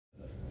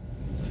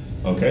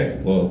Okay,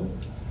 well,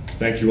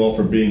 thank you all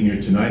for being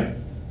here tonight.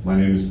 My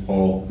name is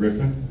Paul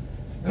Griffin,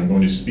 and I'm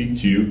going to speak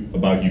to you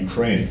about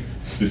Ukraine.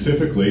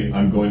 Specifically,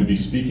 I'm going to be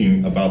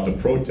speaking about the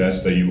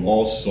protests that you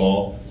all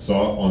saw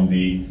on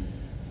the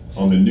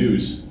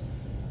news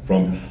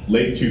from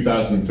late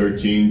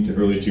 2013 to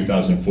early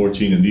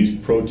 2014, and these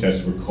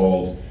protests were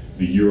called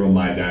the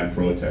Euro-Maidan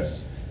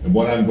protests. And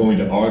what I'm going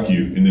to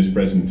argue in this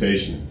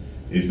presentation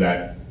is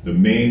that the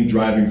main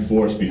driving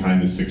force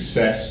behind the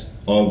success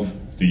of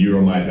the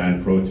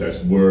Euro-Maidan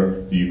protests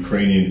were the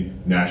Ukrainian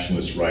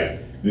Nationalist right.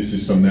 This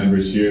is some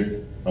members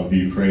here of the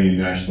Ukrainian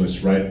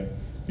Nationalist right.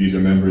 These are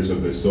members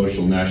of the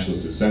Social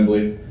Nationalist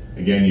Assembly.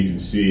 Again, you can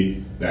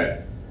see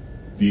that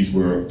these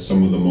were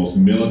some of the most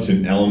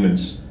militant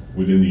elements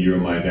within the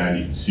Euro-Maidan.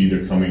 You can see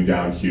they're coming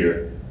down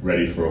here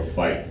ready for a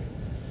fight.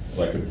 I'd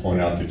like to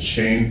point out the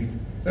chain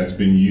that's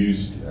been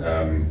used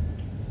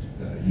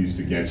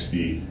against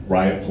the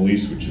riot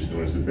police, which is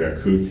known as the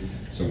Berkut.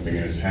 Something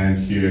in his hand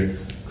here.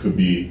 Could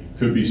be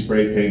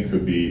spray paint,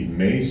 could be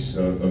mace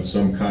of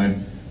some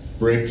kind,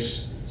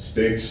 bricks,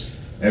 sticks,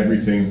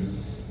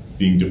 everything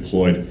being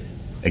deployed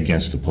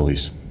against the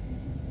police.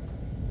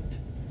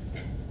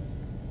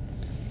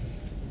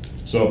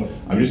 So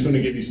I'm just going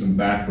to give you some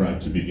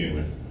background to begin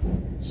with.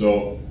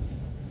 So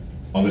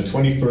on the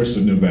 21st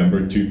of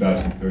November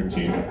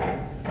 2013,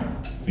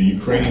 the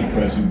Ukrainian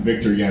President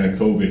Viktor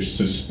Yanukovych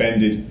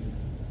suspended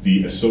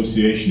the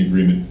association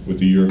agreement with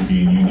the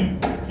European Union.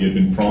 He had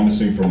been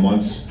promising for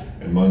months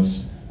and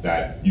months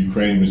that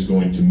Ukraine was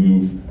going to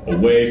move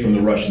away from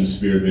the Russian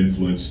sphere of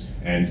influence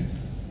and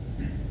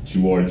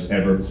towards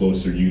ever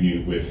closer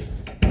union with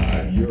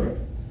Europe.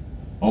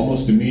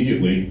 Almost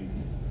immediately,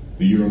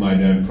 the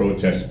Euro-Maidan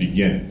protests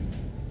begin.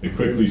 They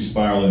quickly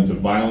spiral into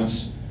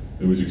violence.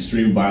 There was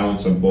extreme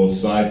violence on both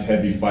sides,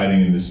 heavy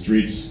fighting in the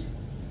streets.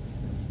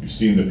 You've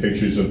seen the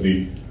pictures of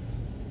the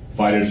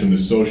fighters from the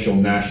Social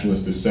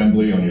Nationalist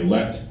Assembly on your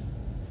left.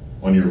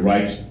 On your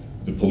right,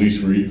 the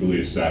police were equally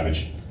as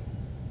savage.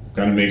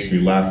 Kind of makes me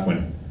laugh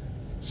when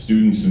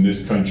students in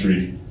this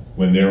country,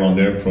 when they're on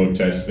their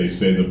protests, they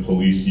say the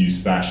police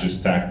use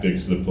fascist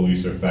tactics, the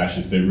police are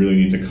fascist. They really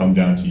need to come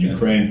down to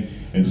Ukraine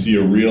and see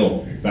a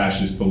real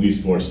fascist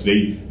police force.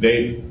 These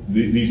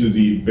are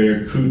the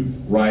Berkut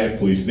riot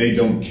police. They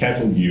don't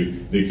kettle you,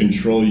 they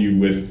control you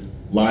with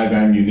live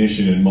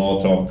ammunition and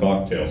Molotov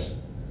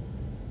cocktails.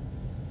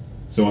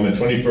 So on the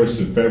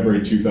 21st of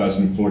February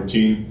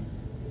 2014,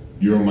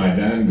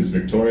 Euro-Maidan was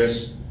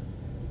victorious.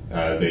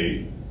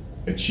 They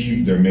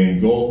achieved their main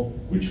goal,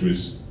 which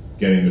was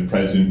getting the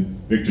president,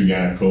 Viktor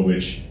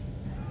Yanukovych,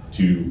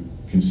 to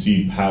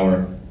concede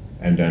power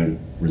and then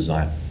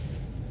resign.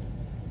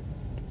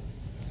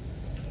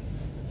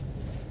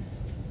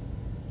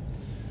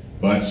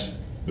 But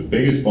the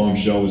biggest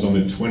bombshell was on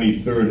the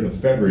 23rd of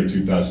February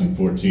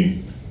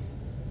 2014.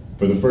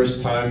 For the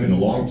first time in a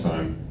long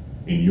time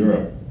in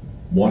Europe,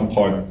 one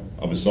part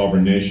of a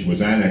sovereign nation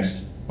was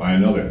annexed by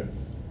another.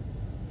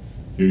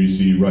 Here you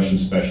see Russian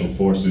special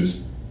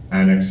forces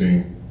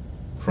annexing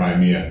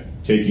Crimea,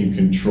 taking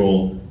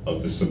control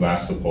of the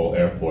Sevastopol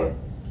airport.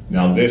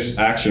 Now this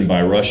action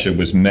by Russia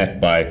was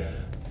met by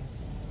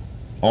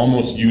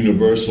almost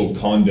universal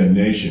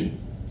condemnation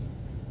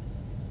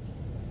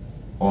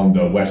on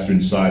the Western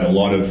side. A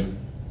lot of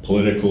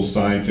political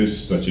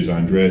scientists, such as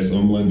Andreas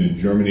Umland in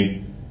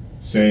Germany,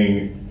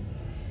 saying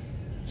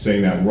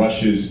that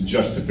Russia's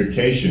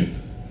justification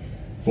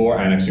for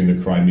annexing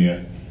the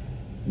Crimea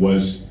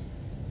was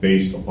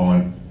based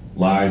upon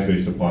lies,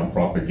 based upon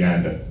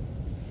propaganda.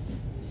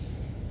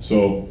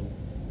 So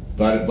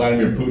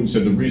Vladimir Putin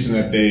said the reason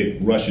that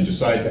Russia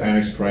decided to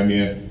annex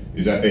Crimea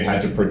is that they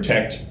had to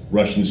protect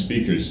Russian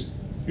speakers.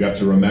 You have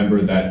to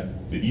remember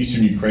that the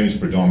eastern Ukraine is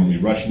predominantly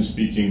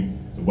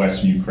Russian-speaking, the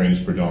western Ukraine is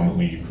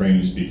predominantly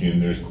Ukrainian-speaking,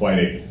 and there's quite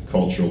a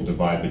cultural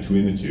divide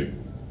between the two.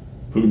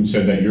 Putin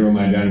said that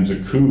Euro-Maidan was a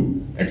coup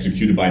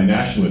executed by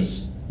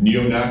nationalists,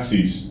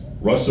 neo-Nazis,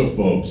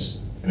 Russophobes,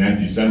 and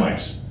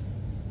anti-Semites.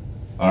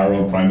 Our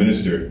own Prime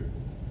Minister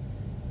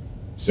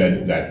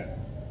said that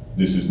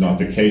this is not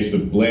the case. The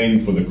blame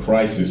for the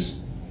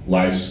crisis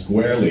lies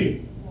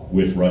squarely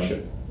with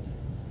Russia.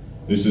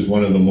 This is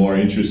one of the more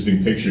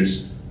interesting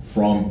pictures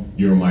from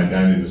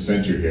Euro-Maidan in the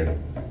center here.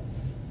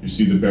 You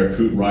see the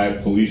Berkut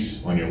riot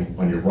police on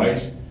your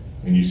right,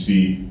 and you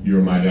see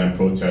Euro-Maidan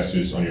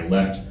protesters on your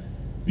left.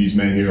 These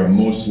men here are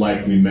most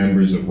likely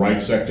members of right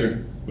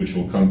sector, which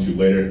we'll come to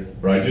later.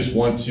 But I just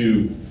want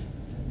to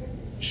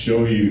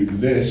show you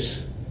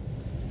this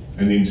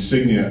and the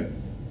insignia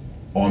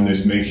on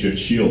this makeshift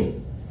shield.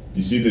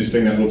 You see this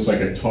thing that looks like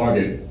a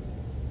target,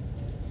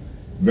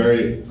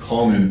 very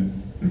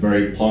common and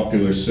very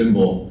popular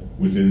symbol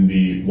within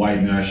the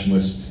white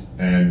nationalist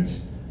and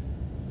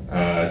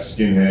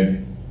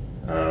skinhead,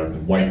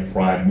 white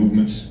pride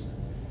movements.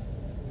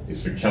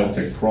 It's the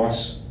Celtic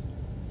cross.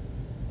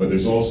 But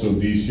there's also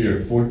these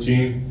here,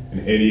 14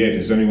 and 88.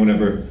 Has anyone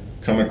ever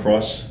come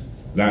across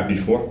that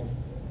before?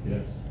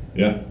 Yes.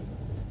 Yeah.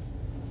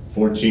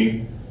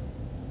 14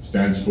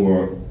 stands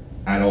for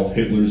Adolf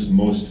Hitler's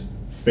most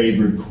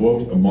favored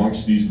quote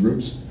amongst these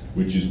groups.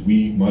 which is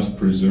we must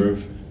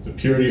preserve the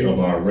purity of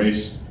our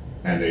race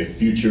and a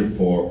future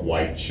for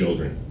white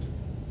children.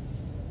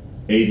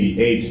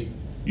 88,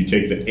 you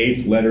take the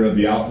 8th letter of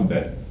the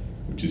alphabet,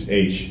 which is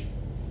H.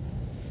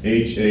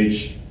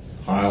 H,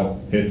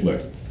 Heil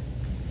Hitler.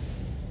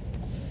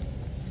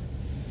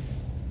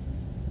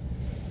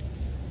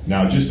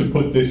 Now, just to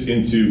put this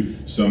into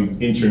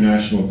some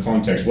international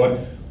context,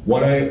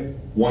 what I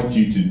want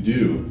you to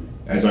do,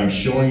 as I'm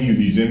showing you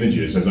these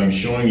images, as I'm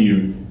showing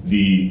you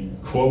the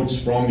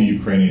quotes from the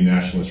Ukrainian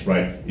Nationalist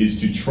right, is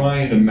to try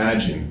and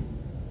imagine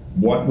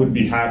what would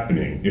be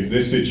happening if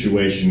this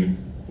situation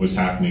was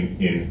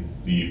happening in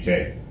the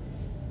UK.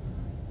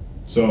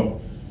 So,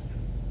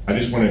 I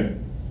just want to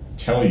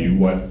tell you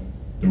what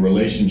the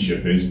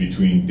relationship is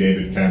between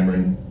David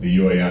Cameron, the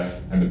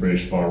UAF, and the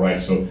British far right.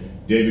 So,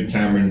 David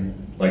Cameron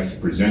likes to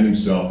present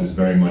himself as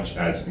very much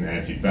as an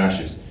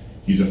anti-fascist.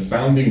 He's a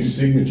founding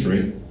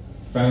signatory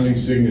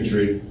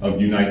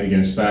of Unite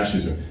Against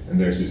Fascism, and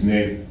there's his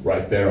name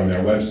right there on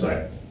their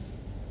website.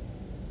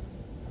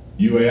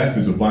 UAF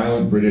is a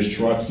violent British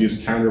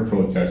Trotskyist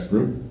counter-protest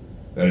group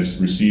that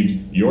has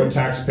received your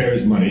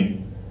taxpayers'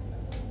 money,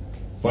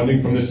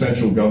 funding from the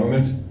central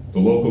government, the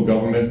local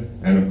government,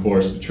 and of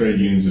course the trade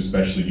unions,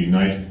 especially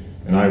Unite.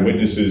 And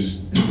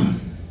eyewitnesses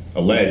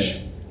allege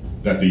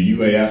that the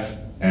UAF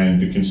and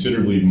the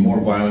considerably more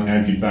violent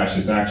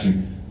anti-fascist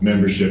action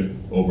membership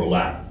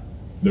overlap.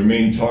 Their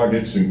main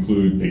targets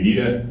include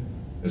Pegida,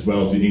 as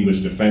well as the English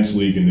Defence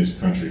League in this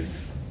country.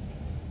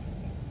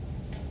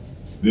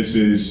 This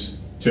is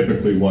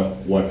typically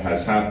what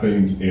has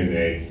happened in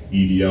a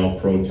EDL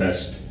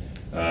protest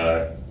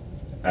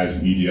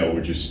as EDL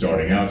were just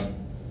starting out.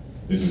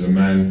 This is a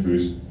man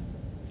who's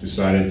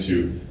decided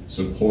to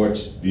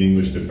support the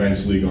English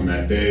Defence League on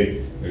that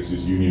day. There's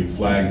his Union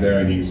flag there,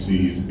 and you can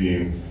see he's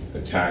being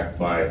attacked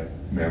by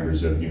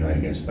members of Unite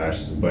Against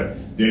Fascism.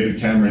 But David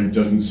Cameron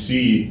doesn't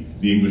see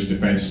the English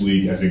Defence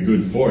League as a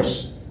good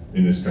force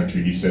in this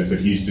country. He says that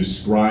he's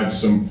described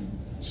some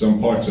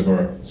parts of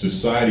our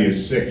society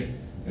as sick,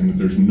 and that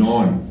there's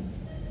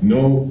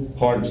no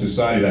part of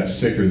society that's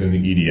sicker than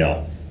the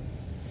EDL.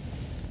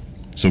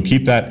 So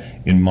keep that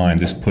in mind.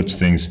 This puts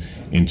things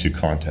into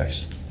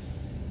context.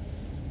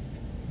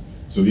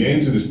 So the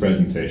aims of this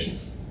presentation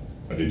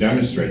are to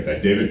demonstrate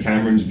that David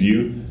Cameron's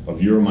view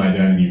of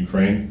Euro-Maidan in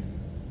Ukraine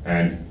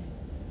and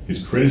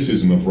his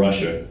criticism of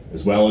Russia,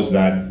 as well as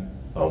that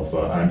of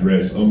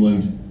Andreas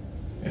Umland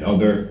and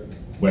other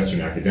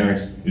Western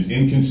academics, is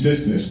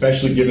inconsistent,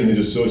 especially given his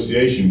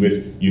association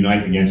with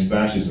Unite Against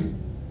Fascism.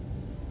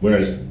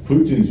 Whereas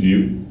Putin's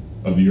view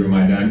of the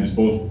Euro-Maidan is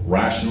both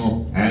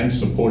rational and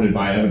supported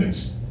by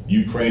evidence.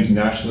 Ukraine's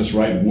nationalist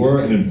right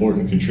were an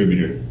important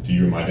contributor to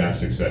Euro-Maidan's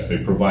success. They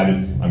provided,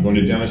 I'm going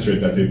to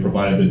demonstrate that they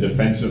provided the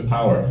defensive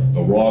power,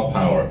 the raw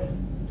power,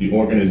 the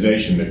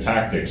organization, the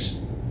tactics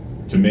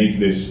to make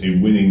this a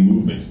winning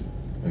movement.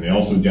 And they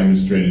also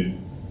demonstrated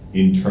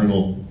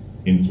internal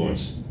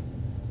influence.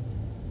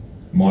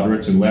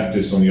 Moderates and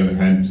leftists, on the other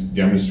hand,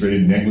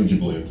 demonstrated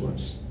negligible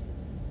influence.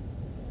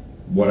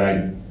 What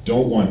I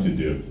don't want to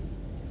do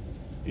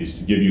is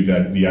to give you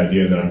the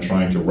idea that I'm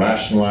trying to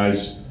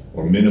rationalize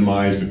or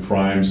minimize the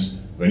crimes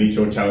of any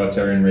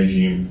totalitarian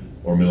regime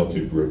or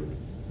militant group.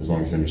 As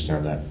long as you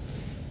understand that,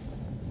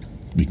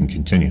 we can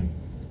continue.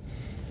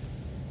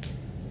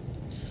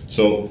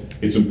 So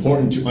it's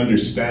important to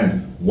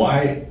understand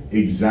why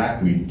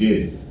exactly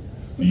did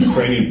the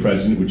Ukrainian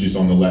president, which is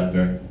on the left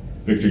there,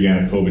 Viktor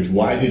Yanukovych,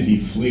 why did he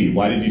flee?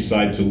 Why did he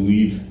decide to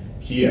leave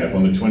Kiev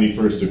on the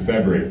 21st of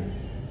February?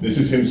 This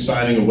is him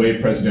signing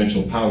away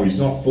presidential power. He's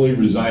not fully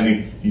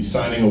resigning. He's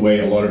signing away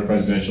a lot of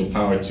presidential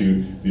power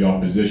to the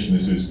opposition.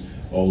 This is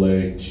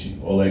Oleg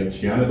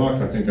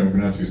Tyanibok, I think I'm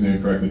pronouncing his name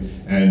correctly,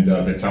 and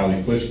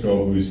Vitaly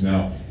Klitschko, who is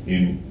now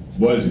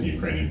was in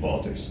Ukrainian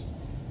politics.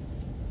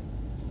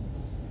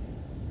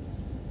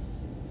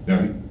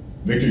 Now,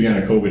 Viktor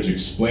Yanukovych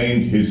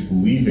explained his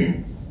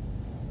leaving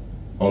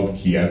of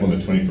Kiev on the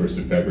 21st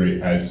of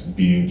February as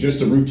being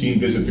just a routine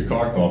visit to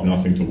Kharkov,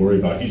 nothing to worry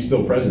about. He's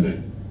still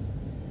president.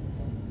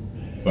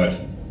 But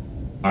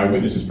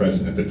eyewitnesses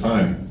present at the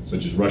time,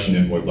 such as Russian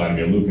envoy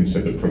Vladimir Lukin,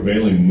 said the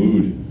prevailing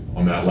mood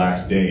on that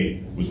last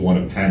day was one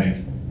of panic.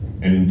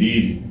 And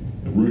indeed,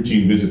 the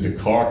routine visit to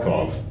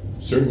Kharkov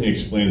certainly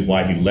explains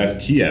why he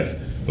left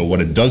Kiev, but what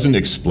it doesn't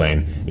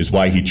explain is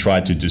why he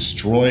tried to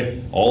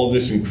destroy all of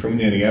this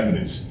incriminating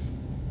evidence,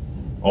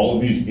 all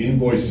of these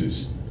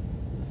invoices,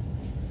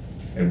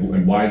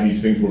 and why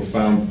these things were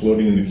found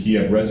floating in the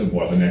Kiev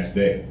reservoir the next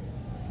day.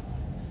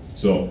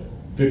 So,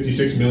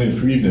 56 million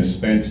hryvnia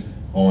spent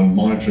on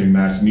monitoring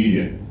mass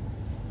media.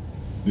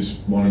 This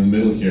one in the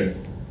middle here,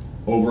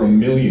 over €1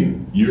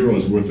 million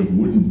worth of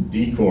wooden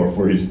decor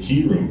for his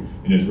tea room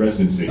in his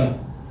residency.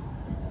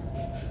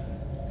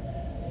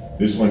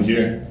 This one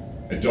here,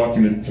 a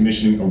document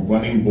commissioning a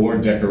running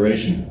board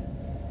decoration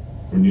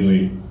for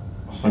nearly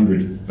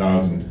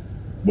 100,000,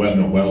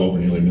 well over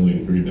nearly 1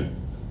 million hryvnia.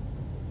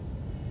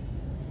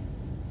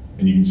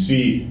 And you can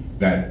see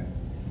that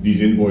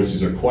these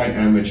invoices are quite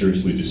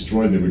amateurishly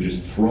destroyed. They were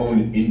just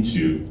thrown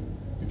into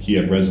the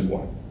Kiev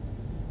reservoir.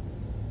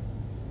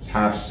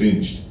 half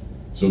singed.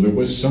 So there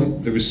was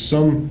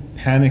some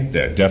panic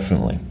there,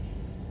 definitely.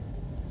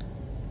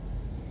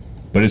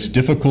 But it's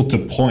difficult to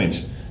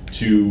point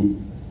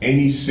to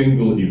any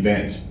single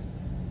event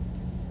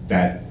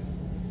that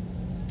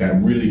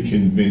really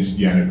convinced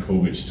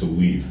Yanukovych to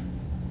leave,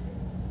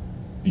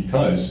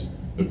 because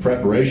the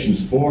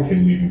preparations for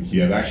him leaving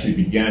Kiev actually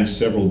began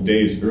several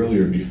days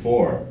earlier,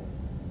 before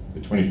the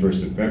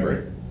 21st of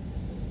February.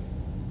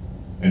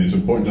 And it's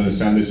important to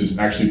understand this is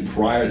actually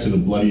prior to the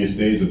bloodiest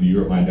days of the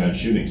Euro-Maidan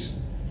shootings,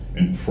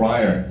 and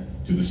prior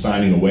to the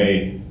signing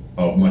away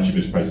of much of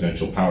his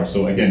presidential power.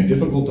 So again,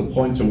 difficult to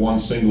point to one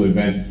single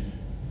event.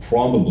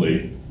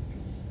 Probably,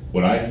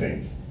 what I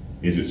think,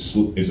 is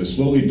it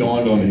slowly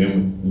dawned on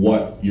him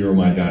what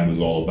Euro-Maidan was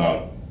all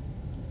about,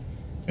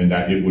 and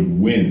that it would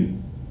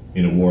win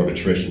in a war of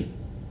attrition.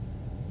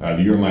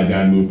 The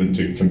Euro-Maidan movement,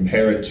 to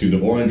compare it to the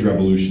Orange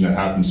Revolution that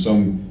happened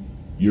some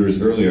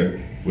years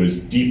earlier, was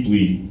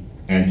deeply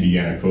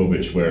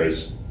anti-Yanukovych,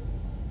 whereas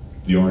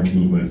the Orange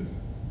movement,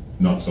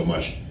 not so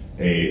much.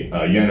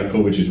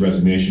 Yanukovych's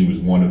resignation was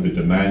one of the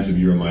demands of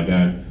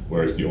Euro-Maidan,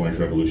 whereas the Orange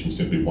Revolution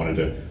simply wanted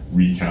a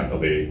recount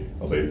of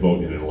a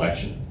vote in an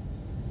election.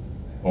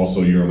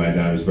 Also,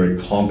 Euro-Maidan was very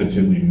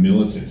competently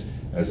militant,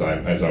 as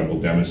I will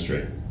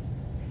demonstrate.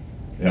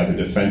 It had the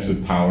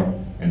defensive power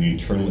and the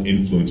internal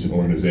influence and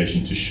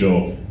organization to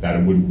show that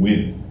it would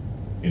win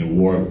in a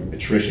war of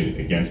attrition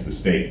against the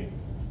state.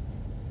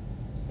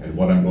 And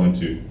what I'm going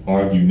to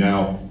argue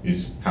now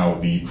is how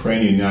the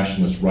Ukrainian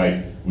nationalist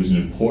right was an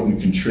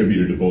important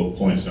contributor to both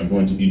points. And I'm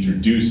going to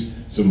introduce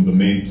some of the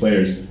main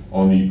players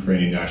on the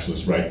Ukrainian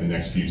nationalist right in the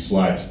next few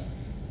slides.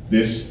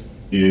 This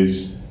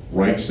is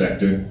right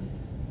sector,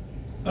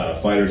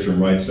 fighters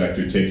from right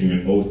sector taking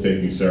an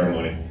oath-taking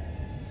ceremony.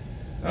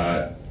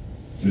 I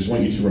just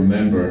want you to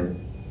remember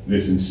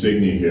this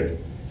insignia here.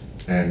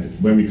 And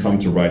when we come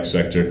to right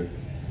sector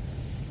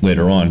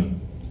later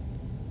on,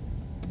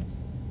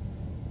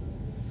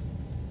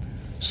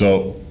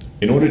 so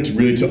in order to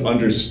really to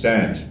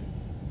understand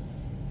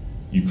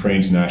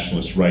Ukraine's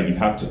nationalist right, you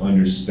have to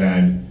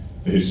understand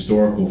the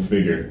historical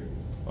figure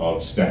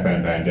of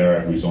Stepan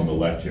Bandera, who's on the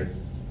left here.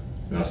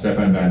 Now,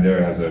 Stepan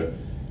Bandera has a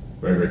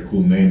very, very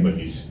cool name, but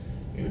he's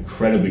an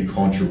incredibly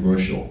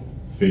controversial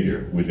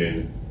figure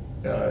within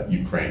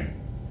Ukraine.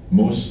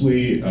 Most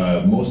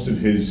of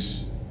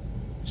his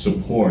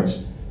support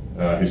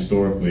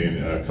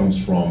historically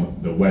comes from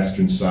the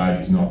western side.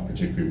 He's not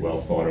particularly well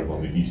thought of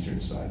on the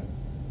eastern side.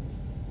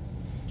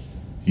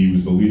 He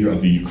was the leader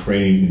of the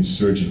Ukrainian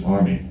Insurgent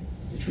Army,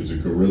 which was a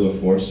guerrilla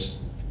force.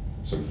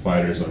 Some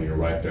fighters on your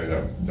right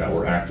there that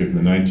were active in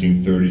the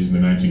 1930s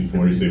and the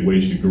 1940s. They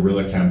waged a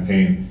guerrilla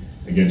campaign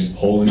against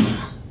Poland,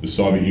 the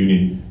Soviet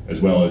Union,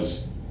 as well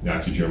as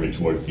Nazi Germany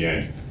towards the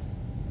end.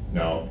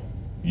 Now,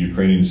 the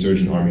Ukrainian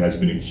Insurgent Army has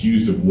been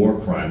accused of war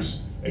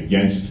crimes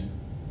against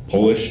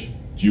Polish,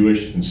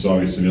 Jewish, and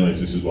Soviet civilians.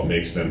 This is what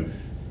makes them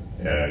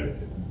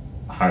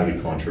highly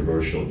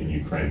controversial in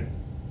Ukraine.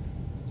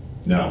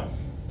 Now,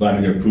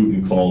 Vladimir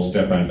Putin calls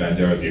Stepan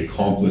Bandera the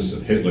accomplice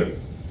of Hitler.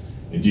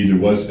 Indeed, there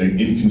was an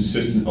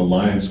inconsistent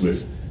alliance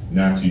with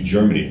Nazi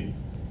Germany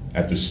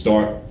at the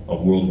start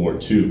of World War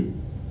II,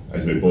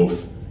 as they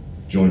both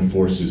joined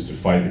forces to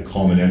fight the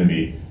common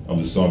enemy of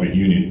the Soviet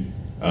Union.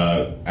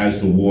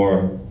 As the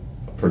war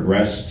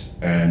progressed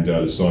and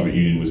the Soviet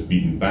Union was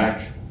beaten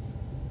back,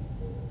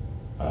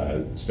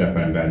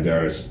 Stepan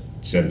Bandera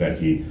said that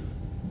he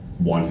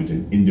wanted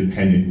an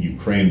independent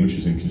Ukraine, which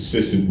was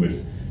inconsistent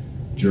with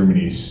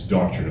Germany's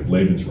doctrine of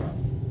Lebensraum.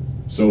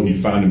 So he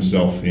found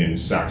himself in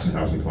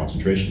Sachsenhausen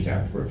concentration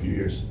camp for a few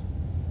years.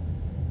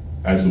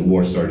 As the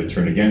war started to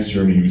turn against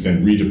Germany, he was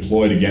then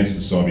redeployed against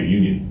the Soviet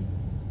Union.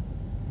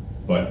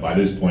 But by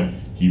this point,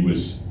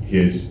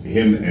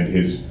 him and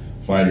his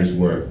fighters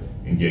were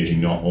engaging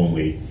not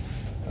only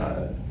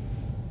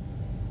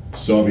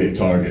Soviet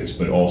targets,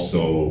 but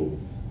also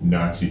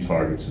Nazi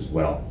targets as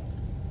well.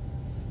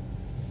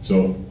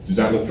 So, does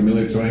that look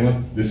familiar to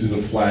anyone? This is a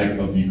flag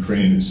of the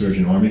Ukrainian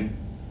Insurgent Army,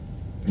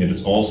 and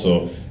it's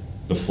also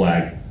the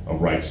flag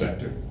of right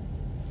sector.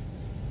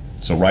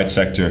 So right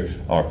sector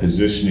are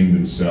positioning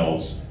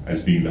themselves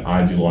as being the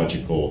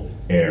ideological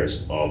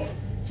heirs of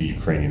the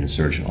Ukrainian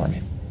Insurgent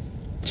Army.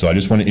 So I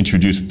just want to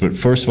introduce, but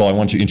first of all, I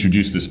want to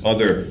introduce this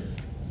other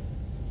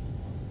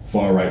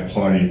far-right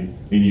party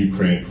in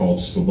Ukraine called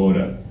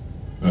Svoboda.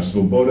 Now,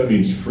 Svoboda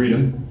means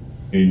freedom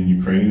in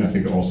Ukrainian. I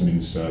think it also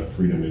means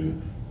freedom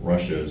in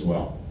Russia as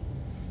well.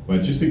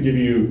 But just to give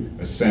you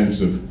a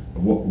sense of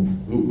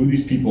who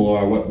these people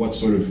are, what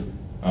sort of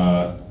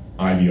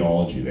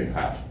ideology they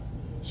have.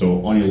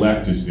 So on your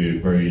left is the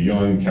very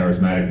young,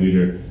 charismatic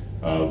leader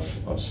of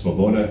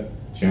Svoboda,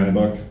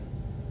 Chanabuk.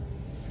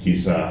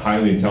 He's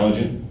highly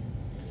intelligent.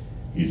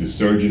 He's a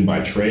surgeon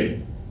by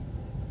trade.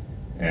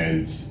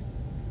 And Stepan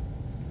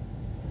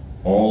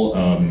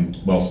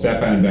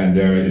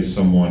Bandera is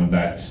someone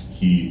that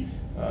he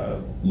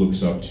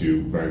looks up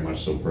to very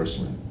much so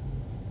personally.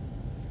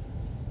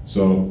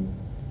 So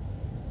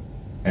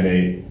at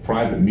a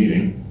private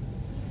meeting,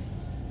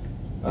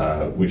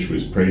 which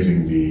was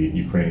praising the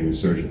Ukrainian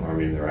insurgent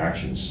army and their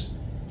actions.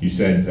 He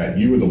said that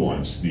you were the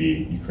ones,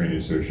 the Ukrainian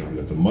insurgent army,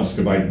 that the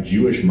Muscovite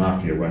Jewish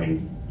mafia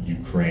running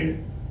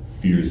Ukraine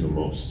fears the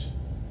most.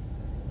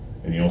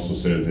 And he also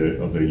said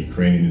of the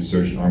Ukrainian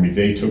insurgent army,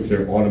 they took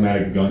their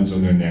automatic guns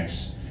on their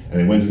necks and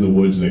they went to the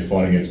woods and they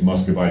fought against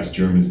Muscovites,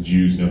 Germans,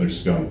 Jews, and other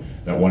scum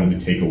that wanted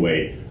to take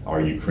away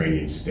our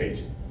Ukrainian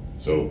state.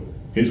 So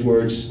his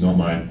words, not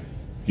mine,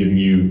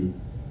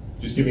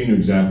 just giving you an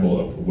example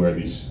of where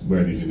these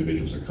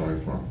individuals are coming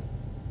from.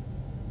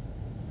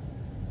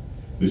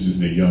 This is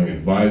the young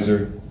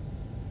advisor,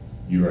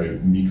 Yuri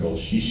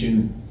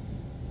Mikhail-Shishin.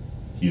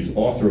 He is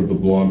author of the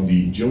blog,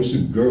 the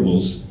Joseph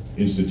Goebbels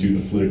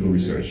Institute of Political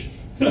Research.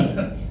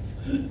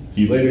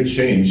 He later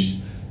changed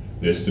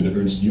this to the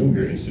Ernst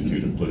Junger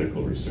Institute of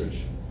Political Research.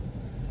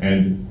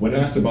 And when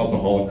asked about the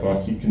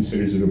Holocaust, he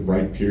considers it a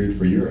bright period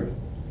for Europe.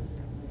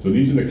 So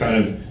these are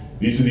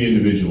the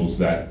individuals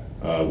that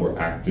were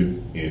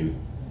active in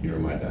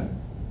Euro-Maidan.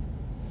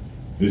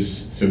 This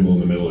symbol in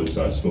the middle is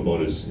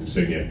Svoboda's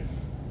insignia.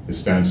 It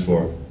stands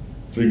for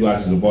 3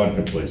 glasses of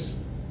vodka, please.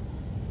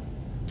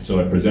 So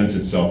it presents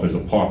itself as a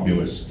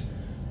populist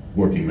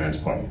working man's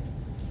party.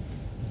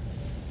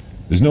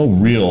 There's no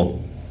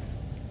real,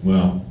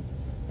 well,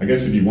 I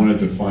guess if you wanted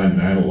to find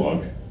an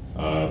analog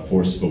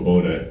for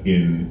Svoboda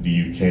in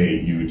the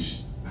UK, you would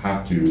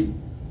have to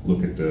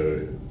look at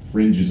the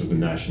fringes of the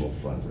National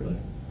Front, really.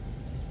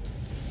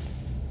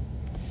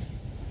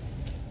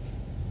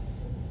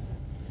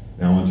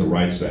 Now on to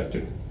right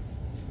sector.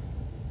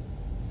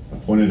 I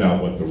pointed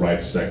out what the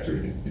right sector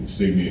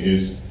insignia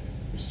is.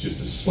 It's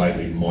just a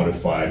slightly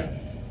modified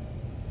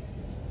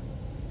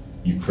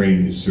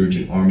Ukrainian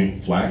insurgent army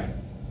flag.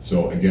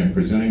 So again,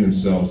 presenting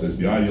themselves as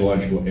the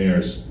ideological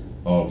heirs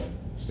of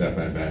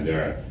Stepan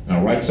Bandera.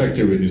 Now, right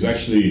sector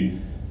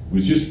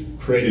was just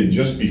created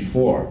just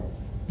before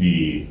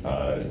the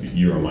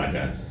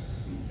Euro-Maidan,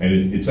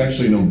 and it's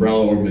actually an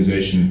umbrella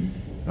organization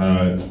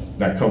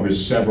that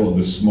covers several of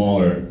the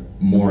smaller,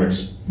 more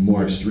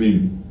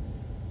extreme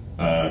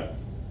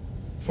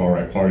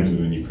far-right parties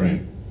within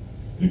Ukraine.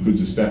 It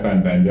includes the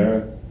Stepan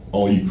Bandera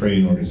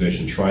all-Ukrainian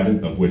organization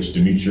Trident, of which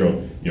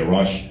Dmytro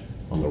Yarosh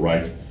on the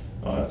right,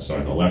 on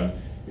the left,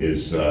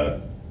 is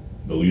the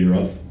leader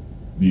of.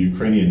 The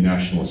Ukrainian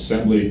National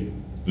Assembly,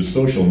 the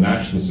Social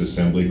Nationalist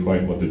Assembly,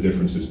 quite what the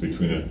difference is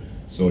between a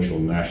social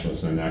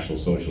nationalist and a national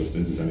socialist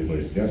is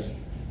anybody's guess.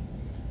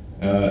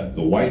 The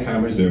White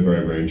Hammers, they're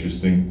very, very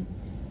interesting.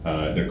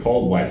 They're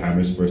called White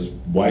Hammers, first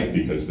white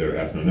because they're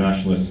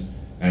ethno-nationalists,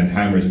 and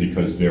hammers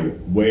because their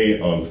way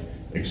of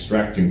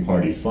extracting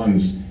party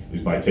funds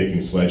is by taking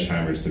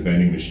sledgehammers to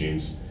vending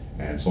machines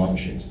and slot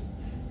machines.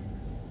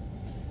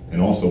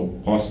 And also,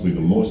 possibly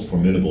the most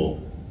formidable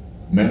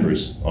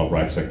members of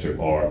right sector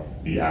are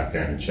the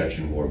Afghan and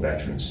Chechen war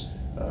veterans,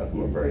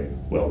 who are very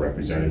well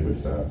represented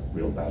with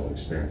real battle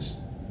experience.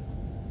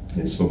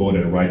 And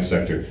Svoboda and right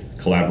sector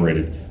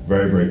collaborated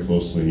very, very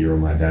closely in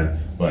Euro-Maidan.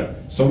 But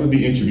some of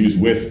the interviews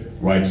with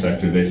right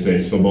sector, they say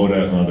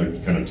Svoboda,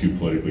 they're kind of too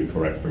politically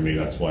correct for me.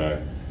 That's why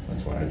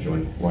I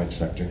joined right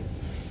sector.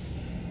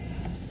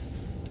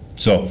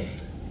 So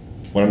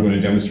what I'm going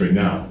to demonstrate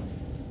now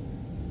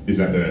is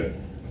that the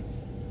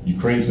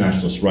Ukraine's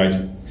nationalist right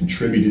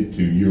contributed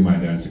to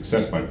Euro-Maidan's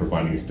success by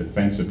providing its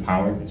defensive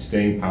power, its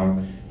staying power,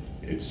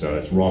 its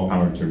raw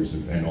power in terms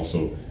of, and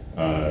also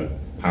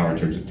power in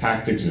terms of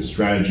tactics and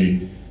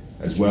strategy,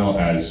 as well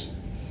as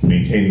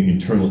maintaining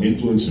internal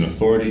influence and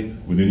authority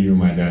within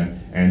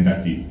Euro-Maidan, and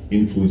that the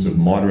influence of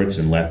moderates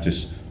and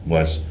leftists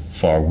was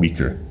far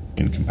weaker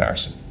in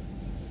comparison.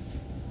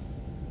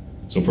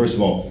 So first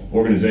of all,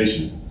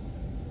 organization.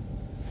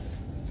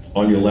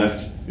 On your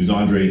left is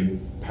Andrei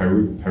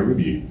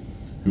Parubiy,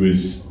 who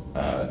is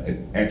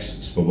an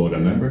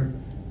ex-Svoboda member.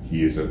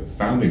 He is a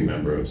founding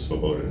member of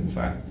Svoboda, in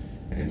fact,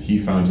 and he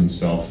found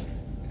himself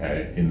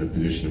in the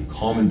position of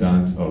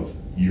commandant of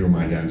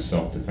Euro-Maidan's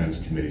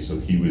self-defense committee. So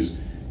he was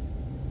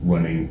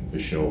running the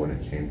show when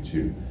it came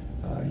to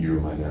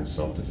Euro-Maidan's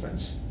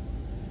self-defense.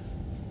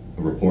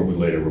 A report would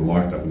later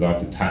remark that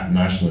without the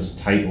nationalist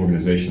tight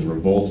organization, the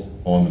revolt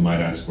on the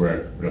Maidan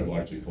Square would have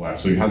largely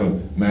collapsed. So you have a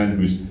man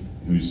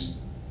whose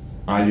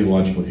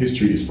ideological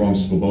history is from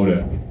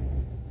Svoboda,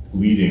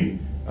 leading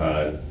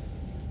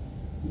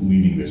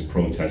this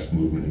protest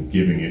movement and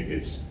giving it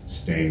its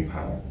staying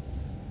power.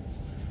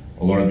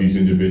 A lot of these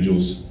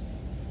individuals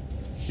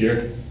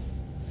here,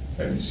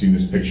 and you've seen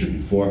this picture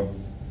before,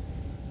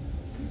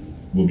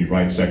 will be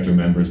right sector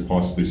members,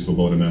 possibly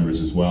Svoboda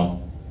members as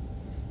well.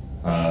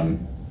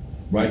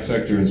 Right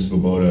sector and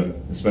Svoboda,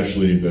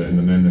 especially in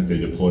the men that they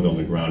deployed on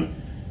the ground,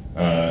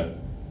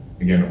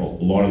 again, a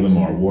lot of them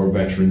are war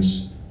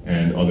veterans,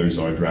 and others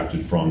are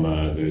drafted from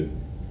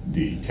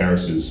the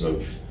terraces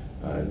of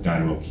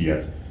Dynamo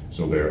Kiev.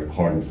 So they're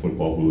hardened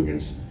football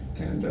hooligans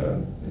and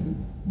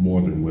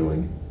more than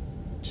willing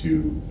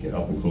to get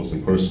up and close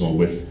and personal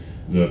with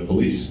the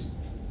police.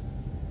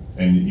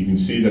 And you can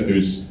see that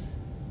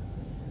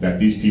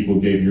these people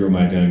gave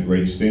Euro-Maidan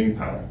great staying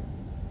power.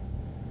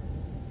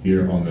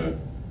 Here on the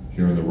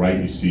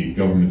right, you see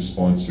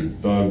government-sponsored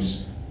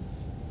thugs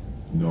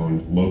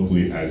known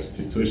locally as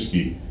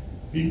Titushki,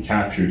 being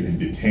captured and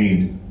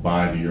detained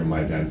by the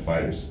Euro-Maidan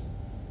fighters.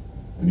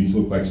 And these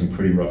look like some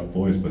pretty rough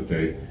boys, but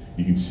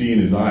you can see in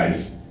his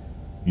eyes,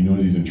 he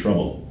knows he's in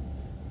trouble.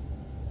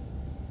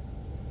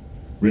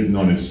 Written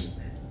on his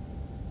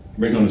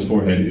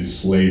forehead is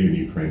slave in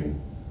Ukrainian.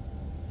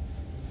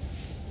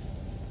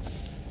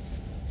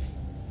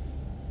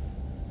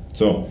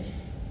 So,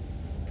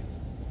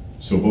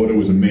 Svoboda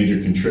was a major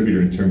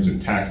contributor in terms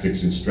of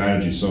tactics and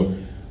strategy. So,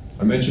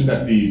 I mentioned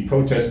that the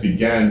protest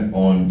began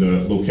on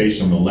the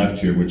location on the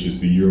left here, which is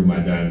the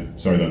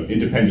the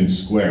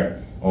Independence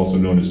Square, also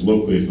known as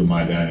locally as the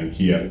Maidan in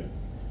Kiev.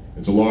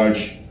 It's a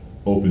large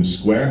open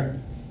square,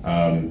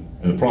 and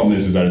the problem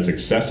is that it's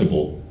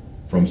accessible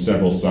from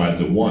several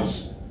sides at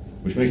once,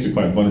 which makes it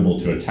quite vulnerable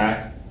to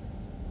attack.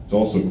 It's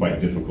also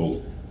quite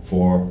difficult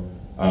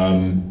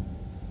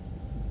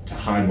to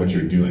hide what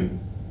you're doing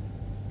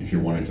if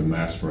you're wanting to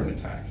mass for an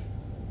attack.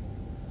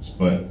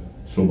 But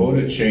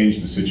Svoboda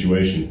changed the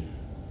situation.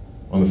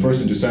 On the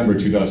 1st of December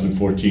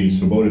 2014,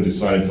 Svoboda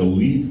decided to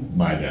leave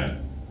Maidan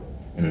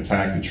and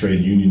attack the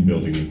trade union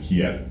building in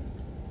Kiev.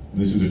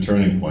 This was a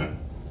turning point.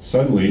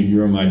 Suddenly,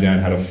 Euro-Maidan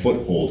had a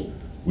foothold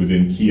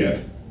within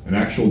Kiev, an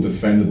actual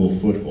defendable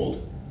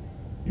foothold.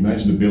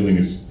 Imagine the building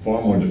is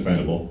far more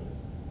defendable,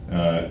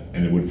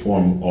 and it would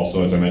form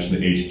also, as I mentioned,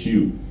 the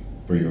HQ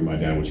for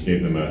Euro-Maidan, which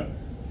gave them a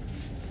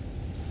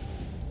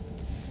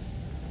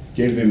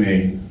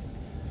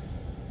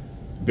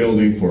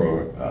building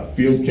for a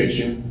field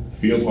kitchen,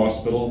 field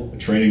hospital, a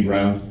training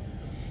ground,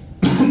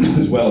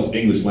 as well as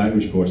English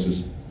language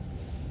courses,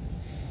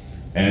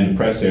 and a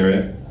press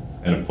area,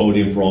 and a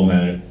podium for all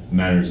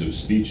manners of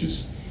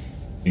speeches,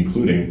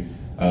 including,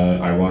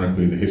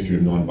 ironically, the history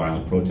of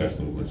nonviolent protest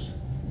movements.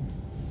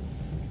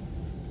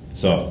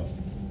 So,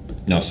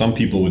 now some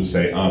people would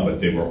say,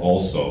 but they were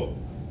also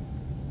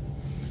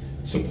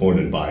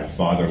supported by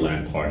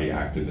Fatherland Party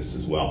activists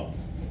as well.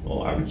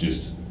 Well, I would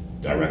just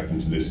direct them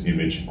to this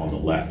image on the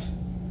left.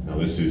 Now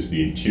this is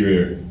the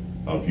interior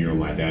of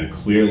Euro-Maidan.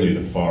 Clearly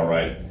the far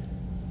right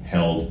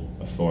held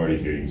authority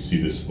here. You can see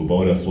the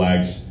Svoboda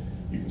flags,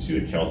 you can see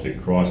the Celtic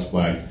cross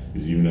flag,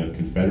 there's even a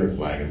Confederate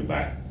flag in the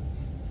back.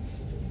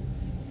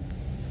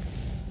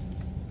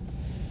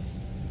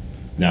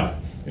 Now,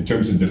 in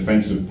terms of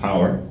defensive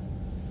power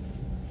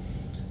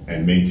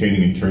and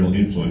maintaining internal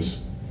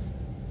influence,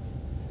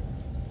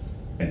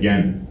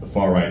 again, the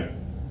far right,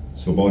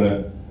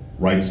 Svoboda,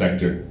 right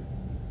sector,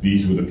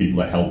 these were the people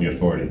that held the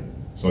authority.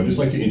 So I'd just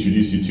like to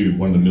introduce you to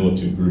one of the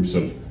militant groups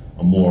of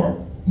a more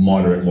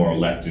moderate, more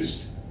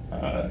leftist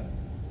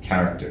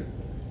character.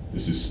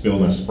 This is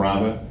Spilna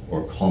Sprava,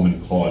 or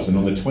Common Cause. And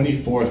on the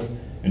 24th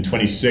and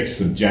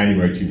 26th of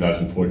January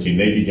 2014,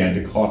 they began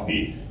to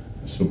copy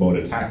the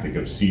Svoboda tactic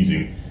of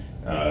seizing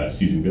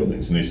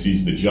buildings. And they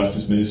seized the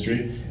Justice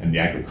Ministry, and the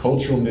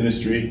Agricultural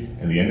Ministry,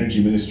 and the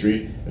Energy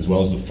Ministry, as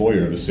well as the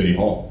foyer of the City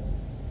Hall.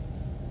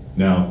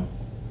 Now,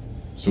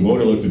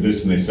 Svoboda looked at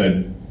this and they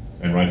said,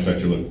 and right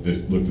sector looked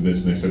at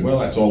this and they said, well,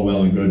 that's all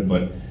well and good,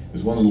 but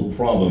there's one little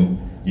problem.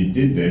 You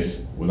did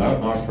this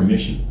without our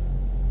permission.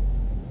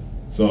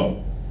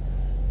 So,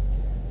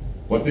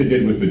 what they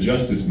did with the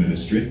Justice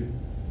Ministry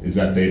is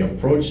that they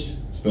approached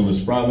Spilna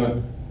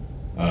Sprava.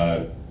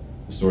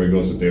 The story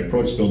goes that they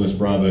approached Spilna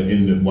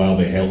Sprava while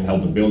they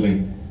held the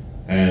building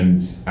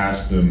and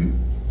asked them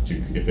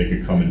if they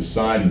could come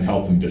inside and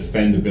help them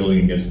defend the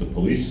building against the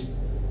police.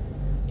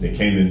 They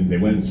came in, they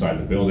went inside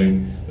the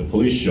building, the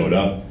police showed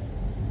up,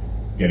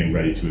 getting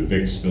ready to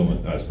evict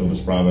Spilna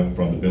Sprava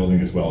from the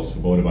building, as well as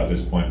Svoboda by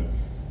this point.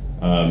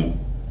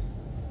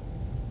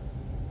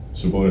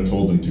 Svoboda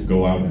told them to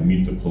go out and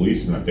meet the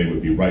police and that they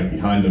would be right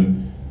behind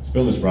them.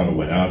 Spilna Sprava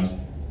went out,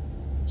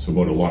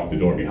 Svoboda locked the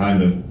door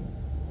behind them,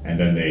 and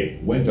then they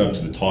went up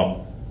to the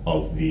top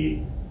of the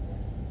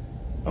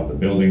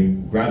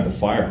building, grabbed the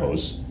fire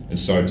hose, and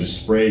started to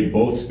spray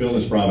both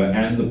Spilna Sprava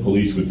and the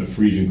police with the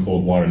freezing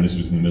cold water, and this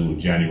was in the middle of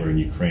January in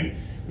Ukraine,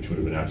 which would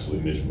have been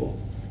absolutely miserable.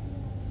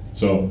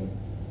 So,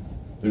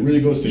 it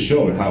really goes to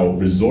show how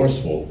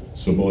resourceful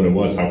Svoboda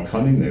was, how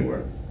cunning they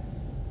were.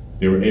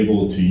 They were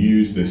able to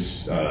use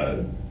this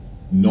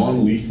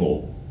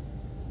non-lethal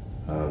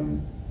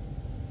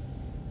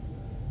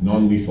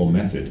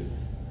method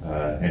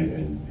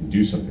and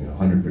do something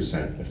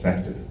 100%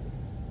 effective.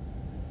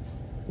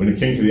 When it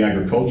came to the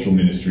agricultural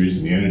ministries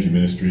and the energy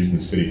ministries and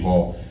the city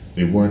hall,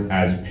 they weren't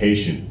as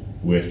patient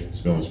with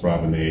Spilna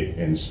Sprava,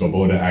 and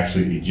Svoboda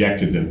actually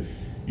ejected them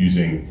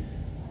using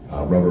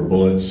rubber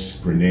bullets,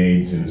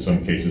 grenades, and in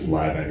some cases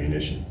live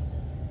ammunition.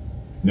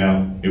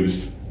 Now,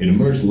 it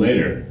emerged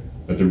later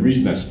that the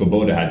reason that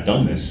Svoboda had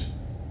done this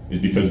is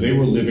because they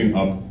were living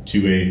up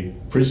to a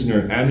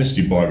prisoner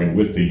amnesty bargain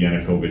with the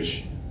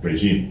Yanukovych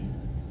regime.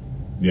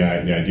 The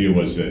idea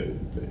was that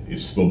if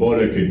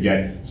Svoboda could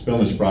get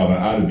Spilna Sprava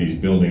out of these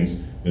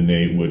buildings, then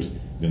the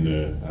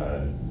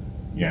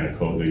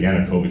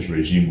Yanukovych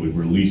regime would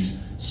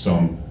release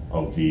some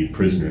of the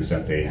prisoners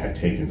that they had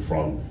taken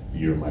from the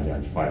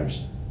Euro-Maidan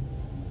fighters.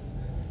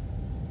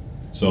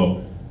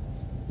 So,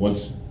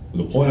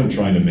 the point I'm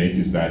trying to make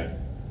is that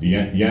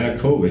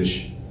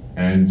Yanukovych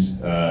and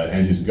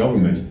his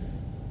government,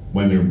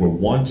 when they were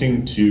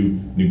wanting to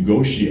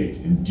negotiate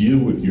and deal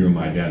with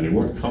Euro-Maidan, they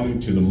weren't coming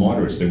to the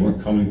moderates, they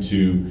weren't coming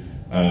to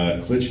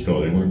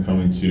Klitschko, they weren't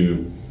coming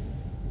to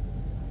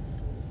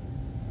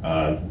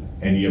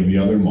any of the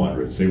other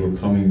moderates, they were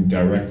coming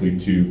directly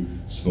to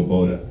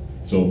Svoboda.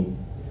 So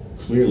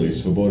clearly,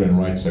 Svoboda and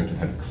right sector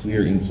had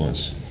clear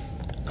influence,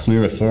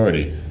 clear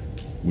authority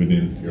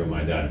within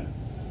Euro-Maidan.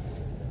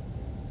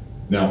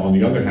 Now, on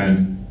the other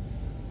hand,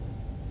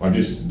 I've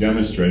just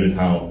demonstrated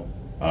how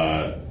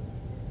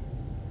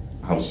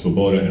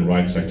Svoboda and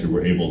right sector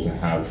were able to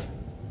have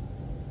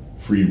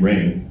free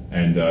reign,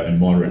 and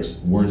moderates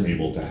weren't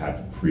able to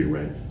have free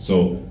reign.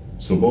 So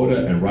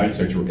Svoboda and right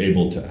sector were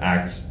able to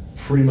act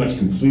pretty much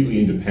completely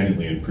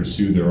independently and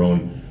pursue their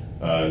own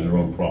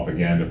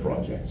propaganda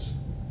projects.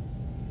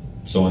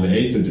 So on the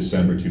 8th of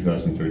December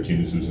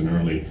 2013, this was an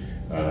early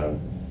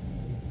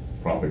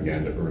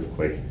propaganda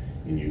earthquake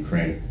in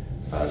Ukraine.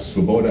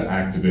 Svoboda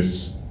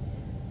activists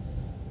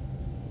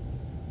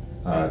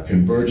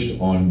converged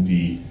on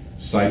the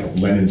site of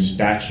Lenin's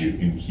statue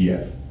in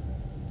Kiev.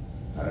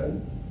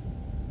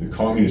 The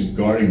communists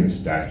guarding the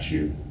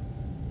statue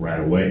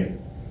ran away,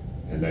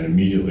 and then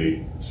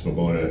immediately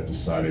Svoboda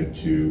decided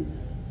to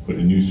put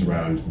a noose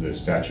around the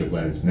statue of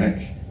Lenin's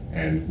neck,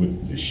 and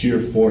with the sheer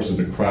force of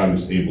the crowd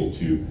was able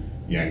to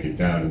yank it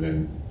down, and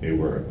then they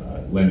were,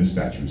 Lenin's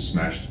statue was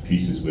smashed to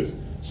pieces with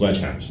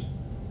sledgehammers,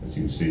 as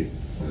you can see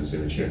on this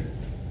image here.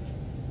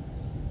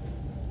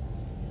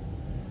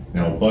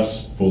 Now, a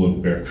bus full of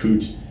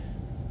Berkut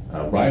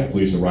riot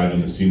police arrived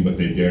on the scene, but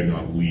they dared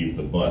not leave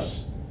the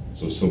bus.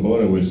 So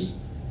Svoboda was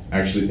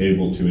actually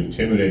able to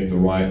intimidate the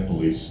riot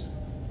police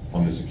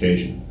on this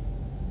occasion.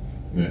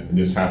 And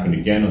this happened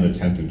again on the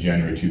 10th of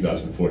January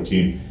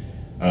 2014.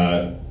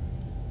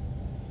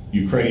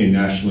 Ukrainian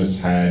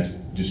nationalists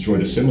had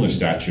destroyed a similar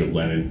statue of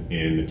Lenin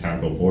in the town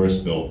called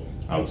Boryspil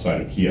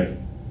outside of Kiev.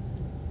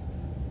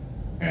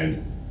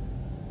 And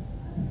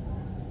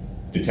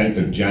the 10th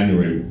of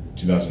January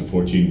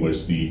 2014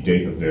 was the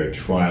date of their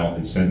trial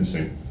and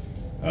sentencing.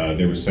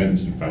 They were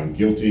sentenced and found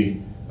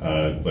guilty,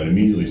 but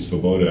immediately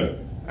Svoboda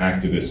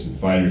activists and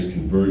fighters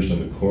converged on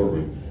the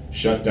courtroom,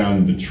 shut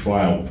down the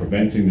trial,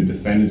 preventing the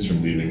defendants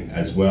from leaving,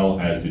 as well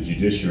as the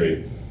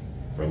judiciary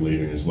from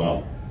leaving as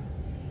well.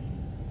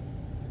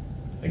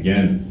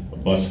 Again, a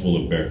bus full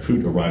of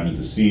Berkut arrived at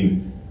the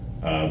scene,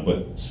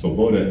 but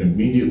Svoboda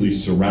immediately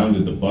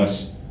surrounded the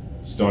bus,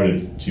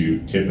 started to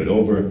tip it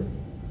over.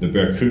 The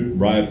Berkut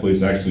riot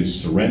police actually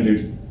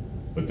surrendered,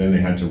 but then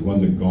they had to run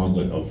the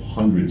gauntlet of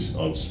hundreds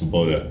of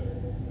Svoboda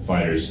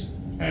fighters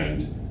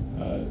and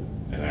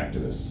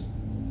activists.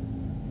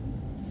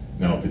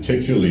 Now, a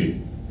particularly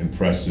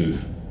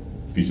impressive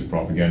piece of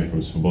propaganda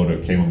from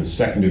Svoboda came on the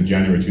 2nd of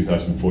January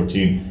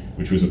 2014,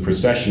 which was a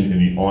procession in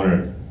the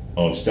honor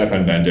of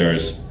Stepan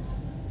Bandera's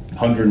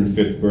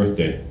 105th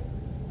birthday,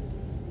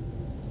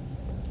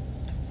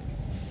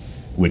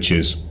 which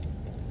is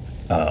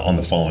on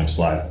the following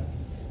slide.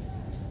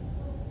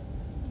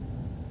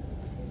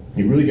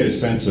 You really get a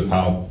sense of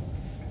how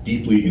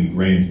deeply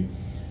ingrained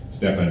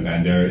Stepan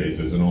Bandera is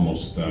as an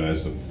almost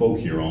as a folk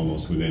hero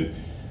almost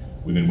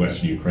within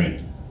Western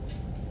Ukraine.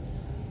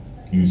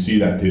 You can see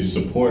that his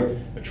support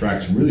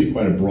attracts really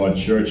quite a broad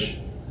church,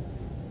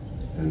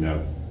 and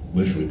now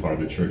literally part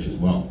of the church as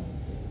well.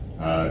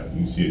 You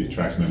can see it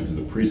attracts members of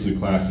the priestly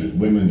class. There's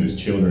women, there's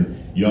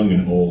children, young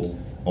and old,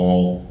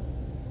 all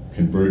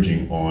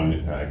converging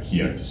on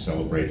Kiev to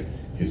celebrate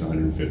his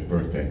 105th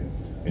birthday.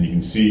 And you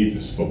can see the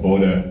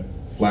Svoboda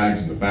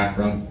flags in the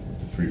background with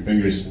the three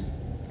fingers,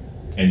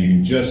 and you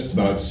can just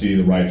about see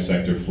the right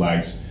sector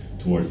flags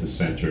towards the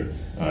center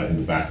in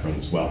the background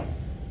as well.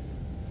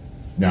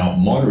 Now,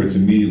 moderates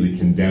immediately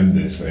condemned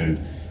this, and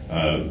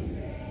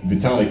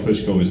Vitaly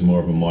Klitschko is more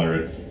of a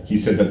moderate. He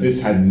said that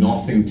this had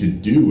nothing to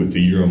do with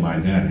the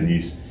Euro-Maidan, and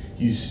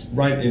he's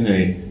right in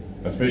an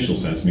official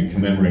sense. I mean,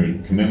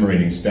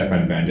 commemorating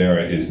Stepan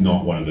Bandera is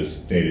not one of the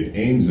stated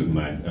aims of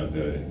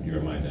the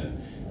Euro-Maidan.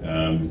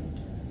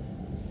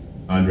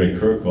 Andrei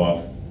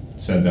Kurkov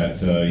said that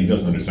he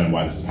doesn't understand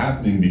why this is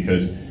happening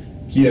because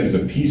Kiev is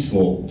a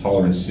peaceful,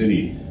 tolerant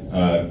city.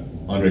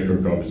 Andrei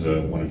Kurkov is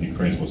one of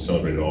Ukraine's most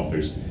celebrated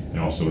authors and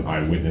also an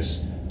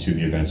eyewitness to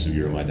the events of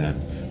Euro-Maidan.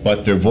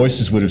 But their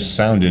voices would have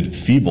sounded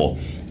feeble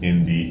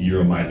in the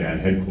Euro-Maidan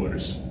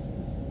headquarters.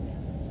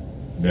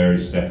 There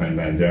is Stepan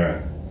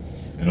Bandera.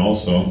 And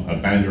also, a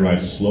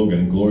Banderite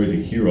slogan, "Glory to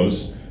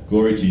Heroes,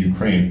 Glory to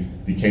Ukraine,"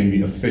 became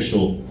the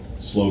official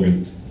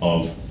slogan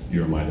of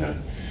Euro-Maidan.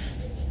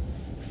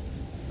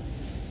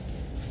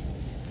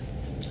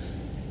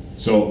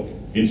 So,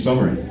 in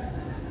summary,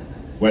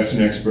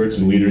 Western experts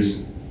and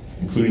leaders,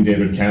 including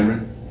David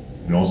Cameron,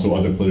 and also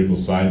other political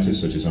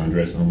scientists such as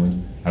Andreas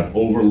Umland, have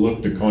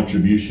overlooked the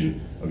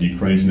contribution of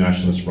Ukraine's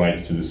nationalist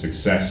right to the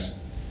success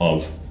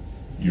of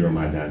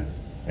Euro-Maidan.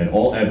 And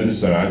all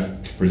evidence that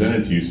I've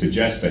presented to you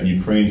suggests that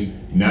Ukraine's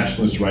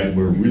nationalist right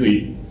were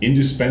really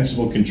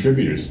indispensable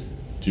contributors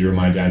to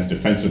Euro-Maidan's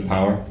defensive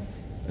power,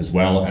 as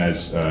well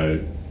as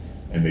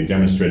and they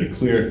demonstrated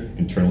clear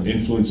internal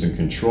influence and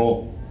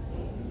control,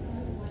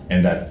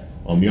 and that,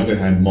 on the other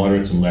hand,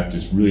 moderates and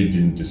leftists really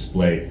didn't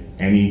display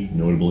any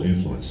notable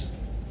influence.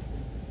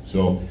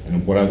 So,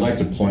 and what I'd like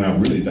to point out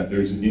really that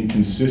there's an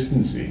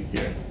inconsistency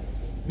here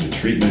in the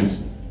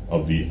treatment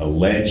of the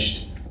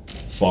alleged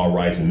far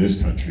right in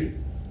this country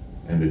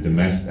and the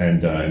domestic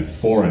and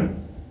foreign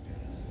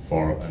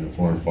far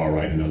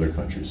right in other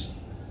countries.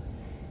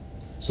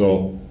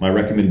 So my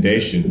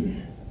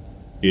recommendation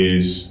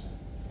is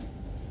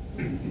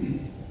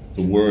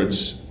the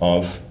words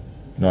of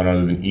none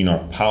other than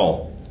Enoch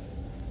Powell.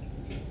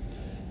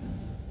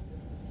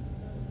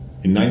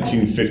 In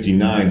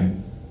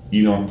 1959,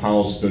 Enoch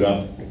Powell stood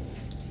up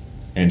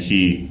and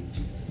he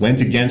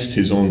went against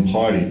his own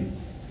party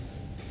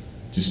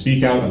to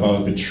speak out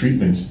about the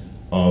treatment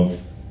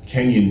of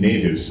Kenyan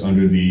natives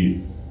under the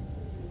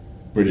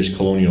British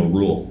colonial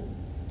rule.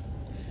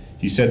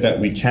 He said that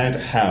we can't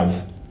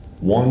have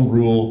one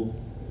rule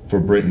for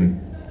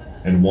Britain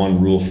and one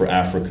rule for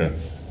Africa.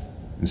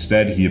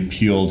 Instead, he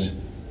appealed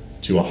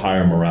to a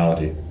higher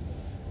morality.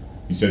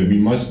 He said we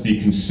must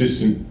be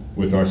consistent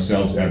with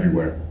ourselves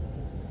everywhere.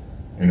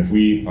 And if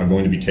we are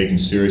going to be taken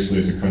seriously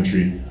as a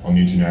country on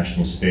the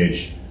international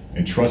stage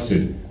and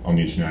trusted on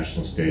the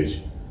international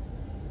stage,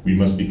 we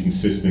must be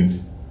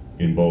consistent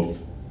in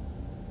both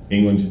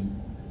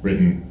England,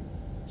 Britain,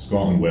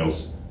 Scotland,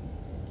 Wales,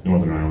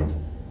 Northern Ireland,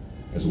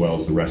 as well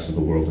as the rest of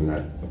the world, and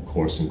that, of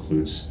course,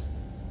 includes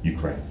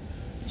Ukraine.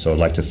 So I'd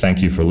like to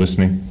thank you for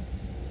listening.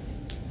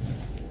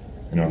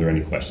 And are there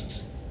any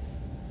questions?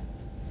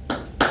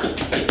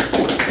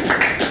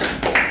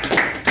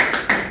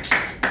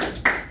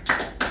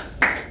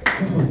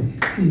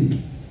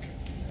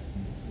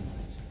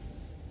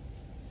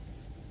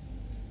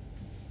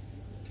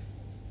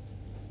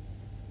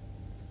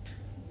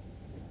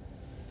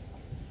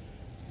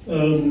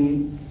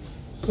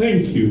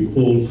 Thank you,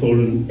 Paul, for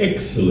an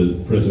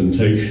excellent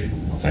presentation.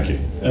 Thank you.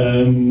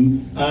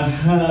 I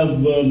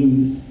have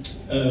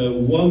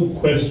one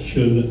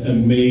question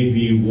and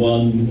maybe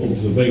one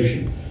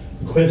observation.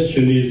 The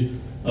question is,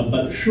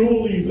 but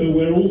surely there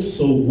were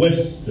also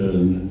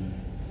Western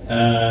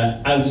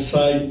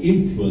outside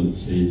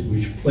influences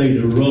which played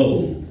a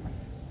role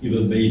in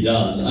the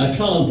Maidan. I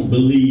can't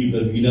believe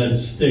that the United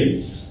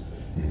States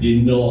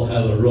did not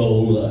have a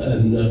role,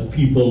 and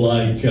people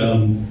like...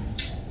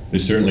 They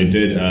certainly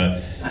did.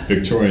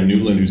 Victoria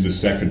Nuland, who's the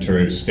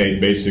Secretary of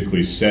State,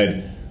 basically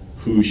said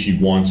who she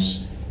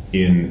wants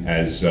in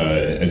as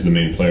the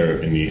main player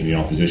in the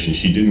opposition.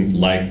 She didn't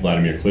like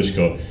Vladimir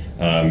Klitschko.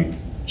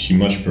 She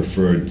much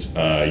preferred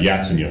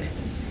Yatsenyuk,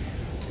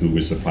 who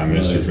was the prime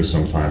minister for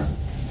some time,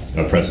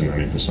 president, I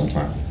mean, for some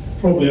time.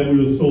 Probably I would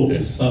have thought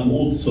some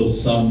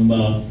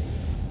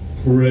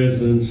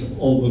presence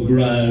on the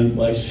ground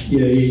by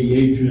CIA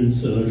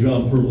agents and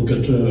agents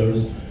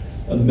provocateurs,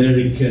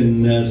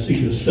 American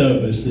secret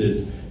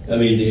services. I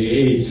mean,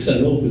 it's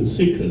an open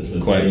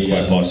secret.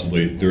 Quite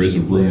possibly. There is a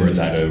rumor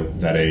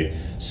that a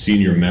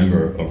senior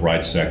member of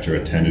right sector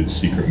attended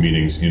secret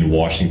meetings in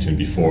Washington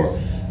before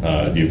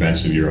the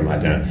events of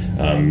Euro-Maidan.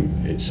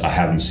 I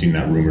haven't seen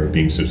that rumor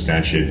being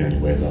substantiated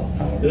anyway, though.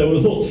 There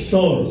was also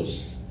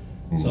Soros,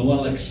 someone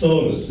like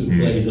Soros, who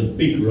plays a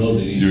big role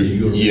in Eastern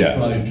Europe,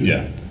 trying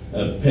to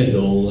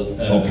peddle.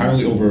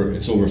 Apparently,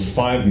 it's over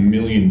 $5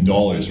 million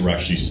were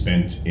actually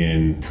spent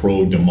in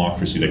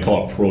pro-democracy. They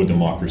call it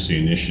pro-democracy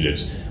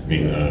initiatives. I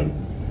mean,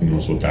 who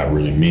knows what that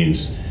really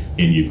means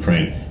in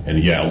Ukraine? And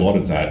yeah, a lot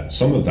of that,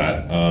 some of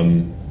that,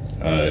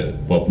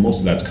 well, most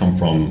of that's come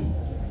from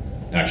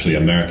actually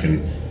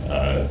American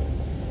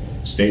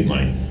state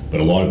money, but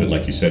a lot of it,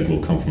 like you said,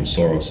 will come from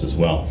Soros as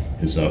well.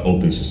 His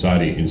Open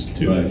Society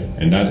Institute,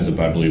 and that is,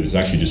 I believe, has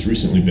actually just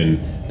recently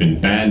been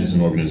banned as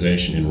an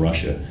organization in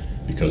Russia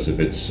because of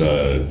its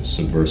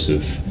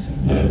subversive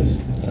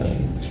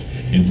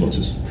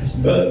influences.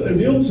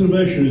 The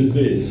observation is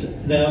this.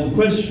 Now, the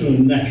question of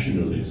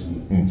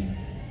nationalism.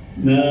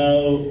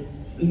 Now,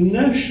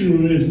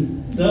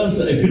 nationalism does,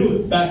 if you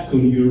look back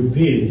on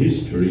European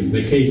history,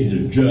 the cases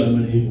of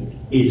Germany,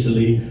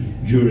 Italy,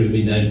 during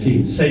the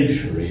 19th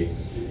century,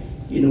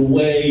 in a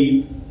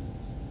way,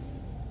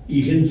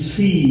 you can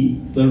see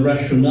the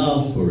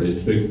rationale for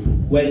it.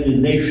 When the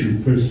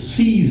nation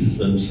perceives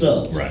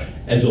themselves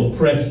as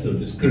oppressed or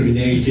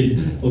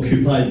discriminated,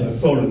 occupied by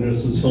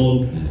foreigners and so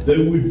on,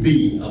 there would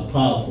be a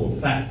powerful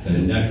factor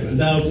in national.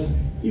 Now,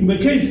 in the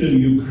case of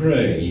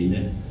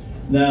Ukraine,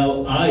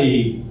 now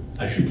I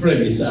should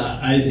premise,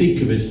 I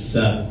think of this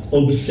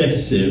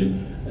obsessive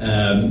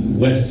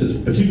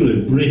Western,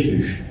 particularly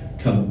British,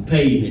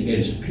 campaign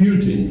against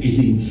Putin is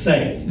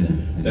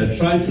insane. They're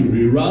trying to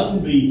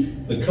rerun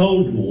the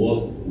Cold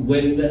War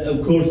when,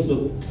 of course,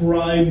 the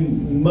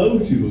prime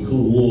motive of the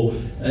Cold War,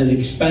 an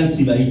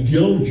expansive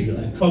ideology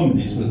like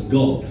communism, has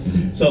gone.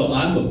 So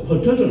I'm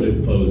totally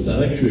opposed.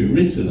 I've actually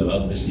written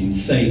about this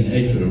insane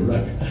hatred of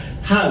Russia.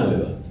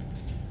 However,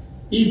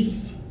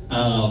 if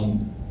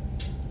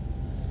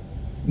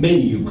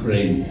many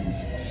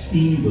Ukrainians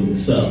see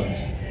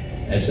themselves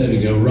as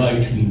having a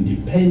right to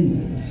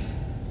independence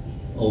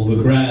on the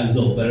grounds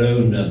of their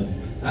own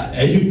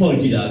as you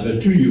pointed out, there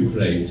are two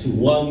Ukraines.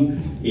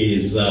 One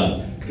is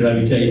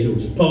gravitating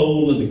towards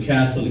Poland, the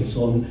Catholics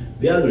on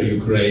the other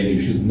Ukraine,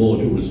 which is more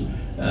towards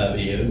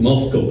the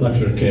Moscow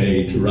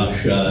Patriarchate,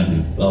 Russia,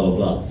 blah, blah,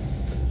 blah.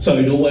 So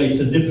in a way, it's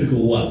a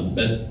difficult one.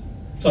 But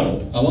so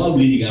what I'm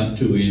leading up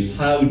to is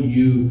how do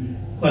you,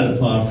 quite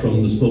apart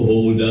from the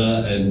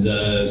Svoboda and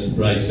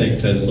right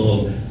sector and so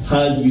on,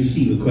 how do you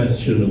see the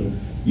question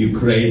of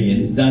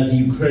Ukrainian? Does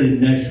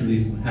Ukrainian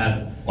nationalism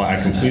have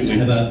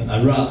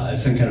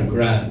some kind of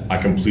ground? I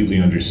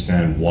completely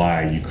understand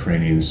why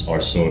Ukrainians are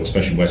so,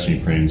 especially Western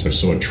Ukrainians, are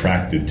so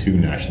attracted to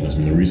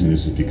nationalism. The reason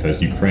is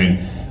because Ukraine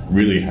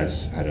really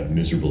has had a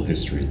miserable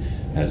history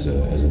as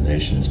a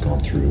nation. It's gone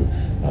through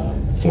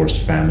forced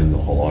famine, the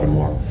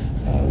Holodomor,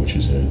 which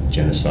is a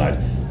genocide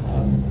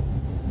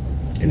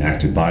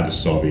enacted by the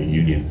Soviet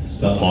Union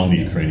upon the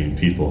Ukrainian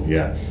people.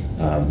 Yeah,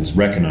 it's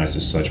recognized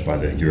as such by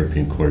the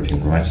European Court of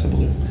Human Rights, I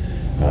believe.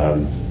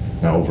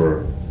 Now,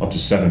 up to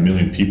 7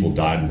 million people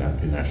died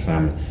in that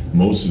famine,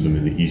 most of them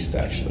in the east,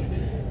 actually.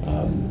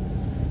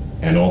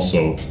 And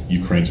also,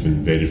 Ukraine's been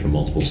invaded from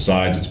multiple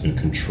sides. It's been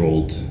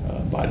controlled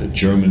by the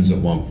Germans at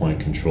one point,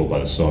 controlled by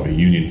the Soviet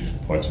Union.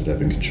 Parts of it have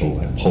been controlled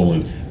by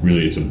Poland.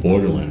 Really, it's a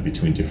borderland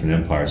between different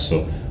empires.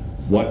 So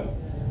what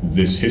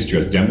this history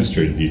has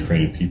demonstrated to the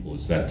Ukrainian people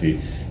is that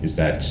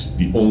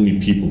the only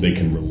people they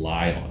can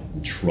rely on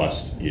and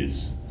trust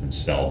is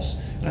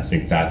themselves. And I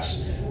think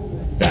that's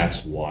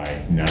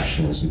why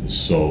nationalism is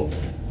so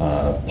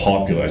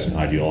popular as an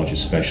ideology,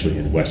 especially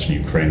in Western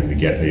Ukraine. We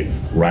get a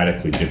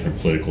radically different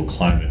political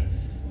climate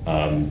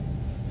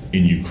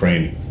in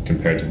Ukraine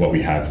compared to what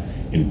we have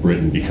in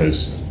Britain,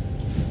 because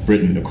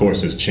Britain, of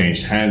course, has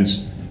changed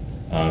hands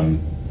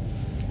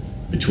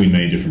between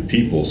many different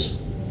peoples,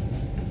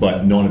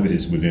 but none of it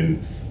is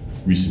within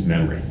recent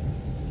memory.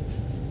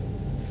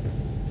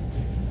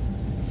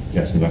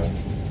 Yes, in fact.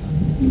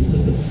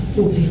 Was the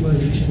 14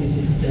 words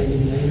attributed to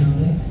David Lane, are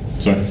they?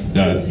 Sorry?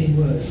 14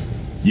 words.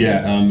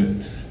 Yeah,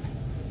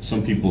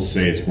 some people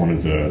say it's one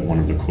of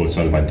the quotes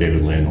either by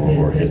David Lane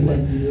or Hitler.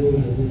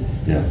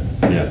 Yeah,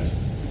 yeah.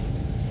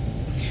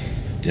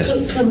 Yes.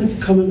 Can I make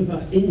a comment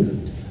about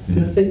England?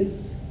 I think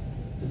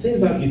the thing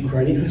about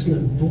Ukraine, it has no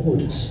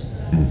borders.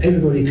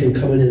 Everybody can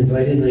come and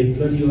invade, and they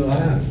bloody well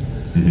have.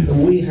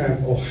 And we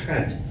have, or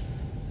had,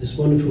 this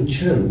wonderful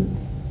channel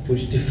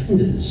which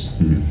defended us.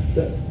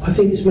 But I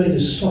think it's made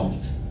us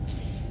soft.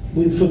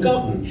 We've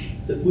forgotten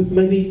that we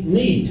maybe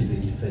need to be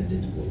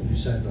defended. What would you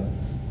say about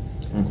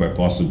that? Quite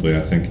possibly.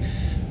 I think.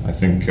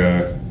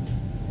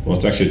 Well,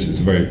 it's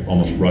a very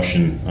almost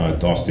Russian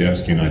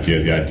Dostoevskian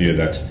idea. The idea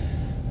that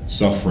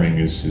suffering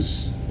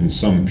is in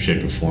some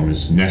shape or form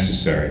is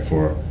necessary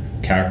for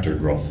character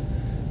growth.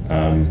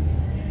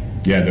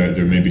 Yeah,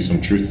 there may be some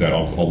truth to that.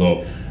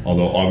 Although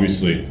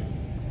obviously,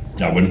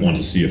 I wouldn't want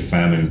to see a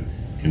famine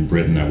in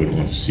Britain. I wouldn't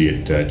want to see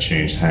it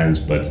change hands.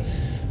 But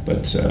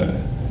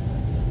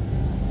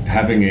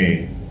having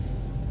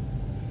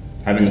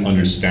an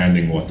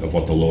understanding of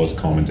what the lowest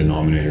common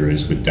denominator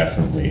is would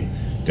definitely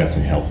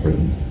help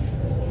Britain.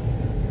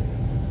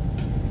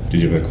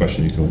 Did you have a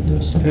question? You go into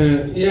this stuff.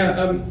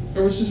 I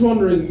was just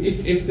wondering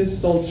if this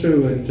is all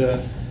true and the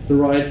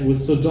right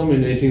was so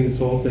dominating this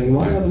whole thing.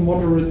 Why are the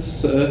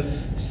moderates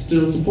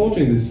still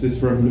supporting this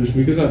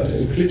revolution? Because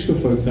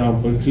Klitschko, for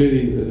example,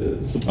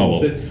 clearly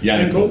supports it.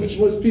 And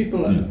most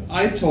people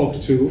I talk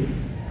to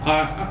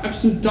are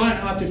absolute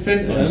die-hard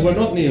defenders. Well,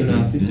 not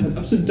neo-Nazis,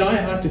 absolute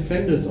die-hard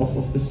defenders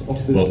of this.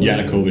 Well,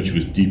 Yanukovych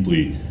was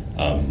deeply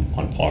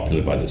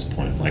unpopular by this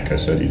point. Like I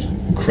said, he's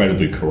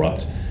incredibly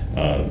corrupt.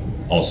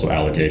 Also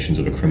allegations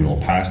of a criminal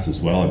past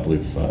as well. I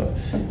believe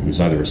it was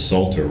either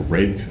assault or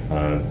rape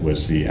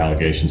was the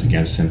allegations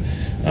against him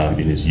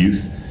in his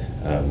youth,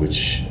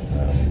 which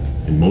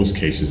in most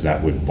cases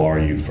that would bar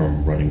you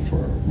from running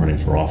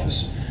for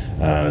office.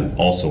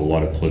 Also, a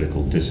lot of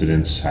political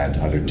dissidents had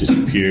either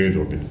disappeared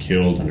or been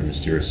killed under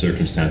mysterious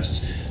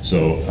circumstances.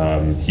 So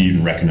he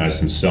even recognized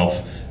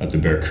himself that the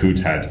Berkut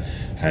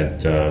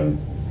had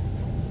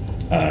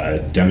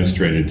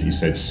demonstrated, he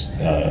said,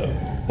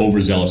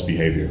 overzealous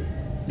behavior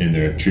in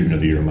their treatment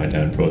of the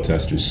Euro-Maidan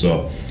protesters.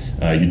 So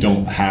you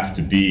don't have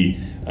to be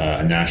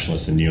a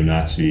nationalist, a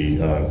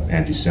neo-Nazi,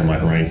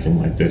 anti-Semite, or anything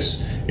like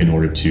this in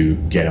order to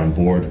get on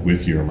board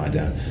with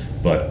Euro-Maidan.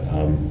 But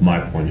my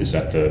point is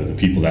that the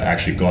people that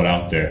actually got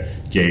out there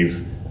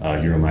gave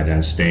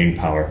Euro-Maidan staying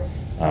power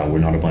were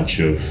not a bunch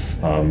of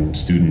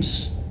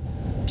students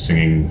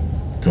singing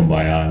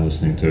Kumbaya and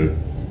listening to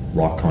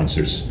rock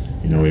concerts.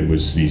 You know, it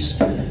was these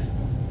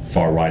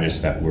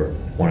far-rightists that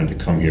wanted to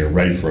come here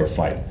ready for a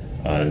fight.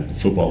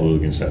 Football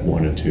hooligans that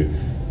wanted to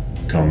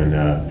come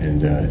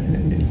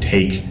and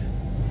take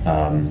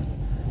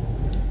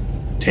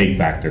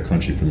back their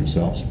country for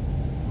themselves.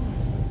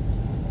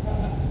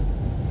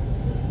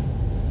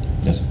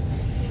 Yes.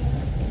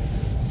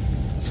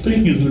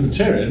 Speaking as a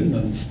libertarian,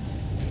 and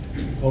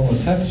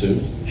almost have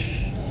to,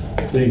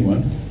 being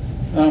one,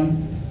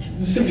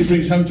 this simply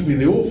brings home to me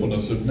the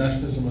awfulness of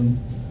nationalism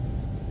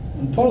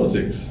and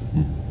politics.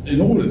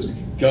 In all its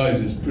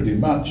guises, pretty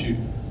much, you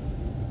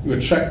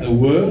attract the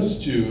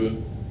worst,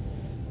 you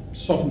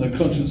soften the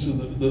conscience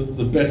of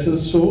the better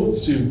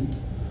sorts. You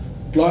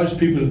oblige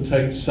people to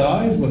take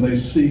sides when they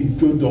see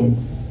good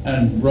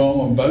and wrong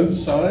on both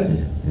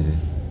sides.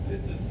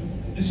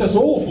 It's just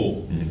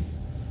awful,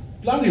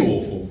 bloody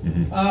awful.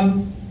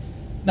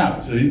 Now,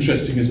 it's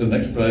interesting as an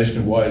explanation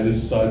of why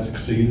this side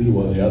succeeded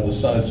or why the other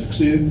side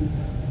succeeded.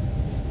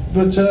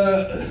 But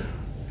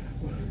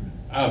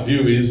our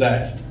view is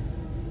that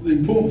the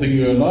important thing in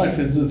your life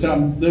is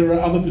that there are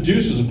other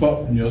producers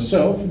apart from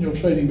yourself, and you're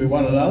trading with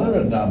one another,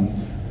 and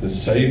there's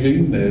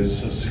saving, there's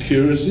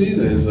security,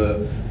 there's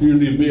you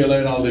leave me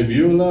alone, I'll leave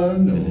you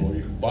alone, or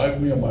you can buy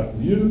from me, I'll buy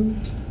from you.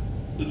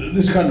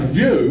 This kind of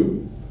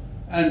view,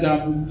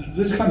 and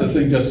this kind of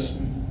thing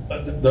just,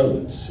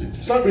 no,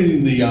 it's like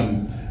reading the,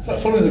 it's like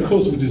following the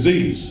course of a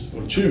disease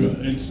or a tumour.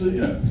 It's,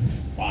 you know,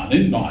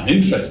 not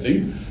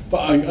uninteresting, but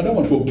I don't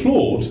want to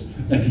applaud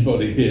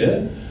anybody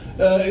here.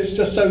 It's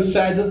just so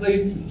sad that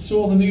they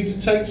saw the need to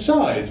take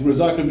sides,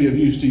 whereas I can be of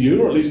use to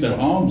you, or at least no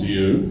harm to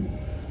you,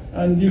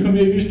 and you can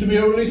be of use to me,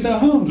 or at least no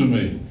harm to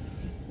me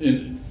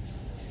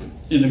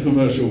in a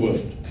commercial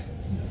world.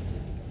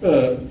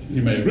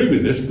 You may agree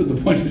with this, but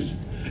the point is,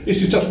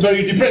 this is just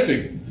very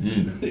depressing.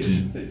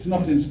 It's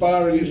not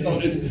inspiring, it's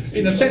not,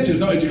 in a sense, it's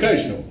not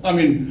educational. I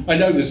mean, I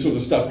know this sort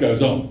of stuff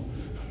goes on.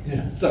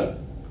 Yeah. So,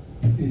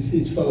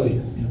 it's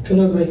following. Can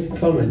I make a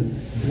comment?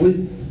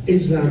 With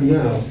Islam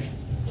now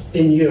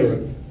in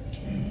Europe,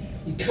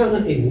 you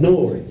cannot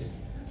ignore it.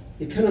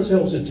 You cannot say,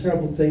 oh, it's a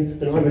terrible thing,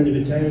 and I'm a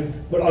libertarian,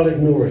 but I'll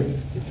ignore it.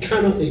 You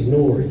cannot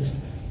ignore it.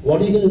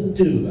 What are you going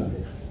to do about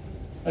it?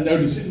 and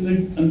only sit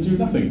and do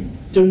nothing.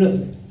 Do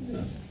nothing.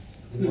 Yes.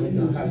 You might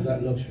not have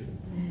that luxury.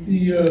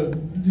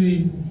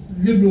 The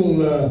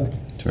liberal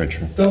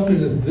doctrine has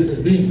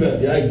been throughout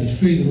the ages,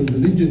 freedom of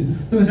religion.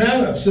 No matter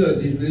how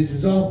absurd these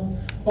religions are,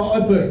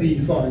 I personally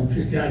find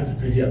Christianity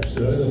pretty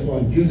absurd. I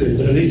find Judaism,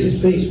 but at least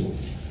it's peaceful.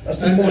 That's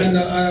the point. And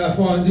I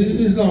find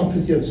Islam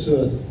pretty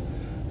absurd.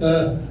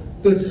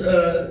 But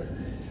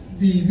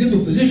the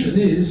liberal position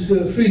is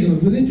freedom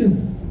of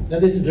religion.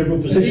 That is a liberal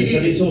position,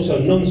 but it's also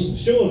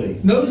nonsense, surely.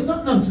 No, it's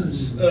not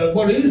nonsense.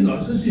 What is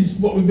nonsense is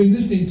what we've been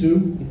listening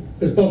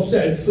to, as Bob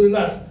said, for the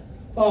last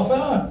half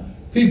hour.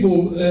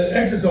 People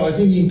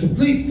exercising in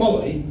complete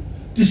folly,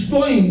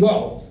 destroying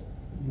wealth,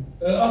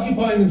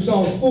 occupying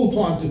themselves full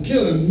time to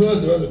kill and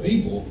murder other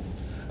people,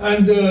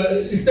 and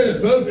instead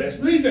of progress,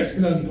 regress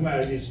can only come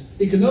out of this.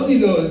 It can only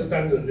lower the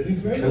standard of living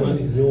for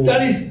everyone.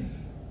 That is,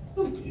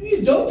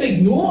 you don't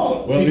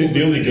ignore. Well,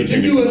 the only good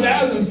thing you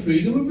allow them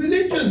freedom of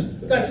religion.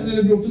 That's the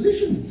liberal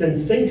position. Then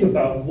think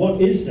about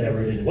what is their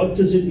religion. What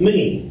does it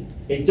mean?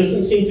 It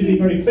doesn't seem to be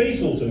very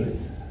peaceful to me.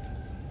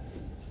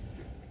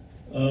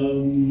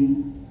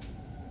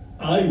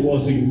 I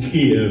was in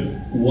Kiev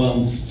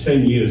once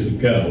 10 years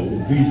ago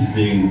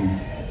visiting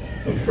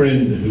a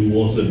friend who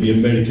was at the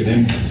American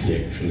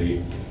Embassy,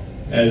 actually,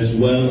 as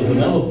well as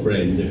another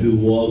friend who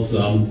was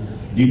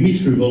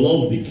Dmitry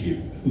Volovnikiv,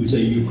 who's a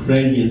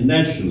Ukrainian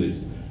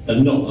nationalist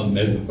and not a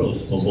member of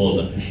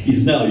Svoboda.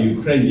 He's now a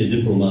Ukrainian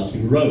diplomat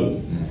in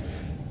Rome.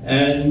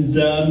 And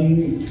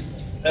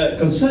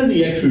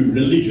concerning actually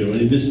religion,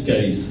 in this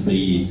case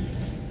the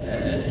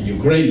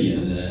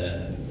Ukrainian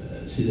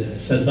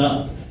set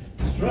up,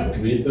 struck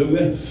me there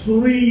were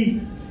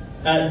three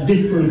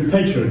different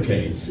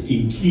patriarchates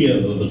in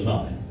Kiev at the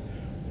time.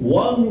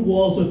 One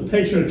was a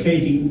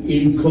patriarchate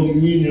in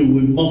communion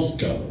with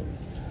Moscow,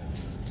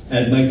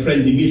 and my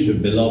friend Dimitri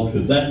belonged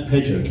to that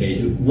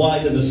patriarchate, while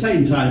at the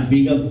same time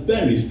being a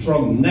very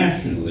strong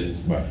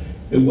nationalist. Right.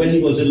 When he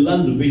was in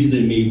London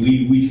visiting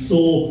me, we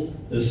saw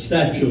a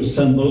statue of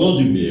St.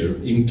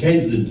 Volodymyr in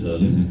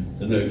Kensington. I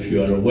don't know if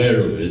you are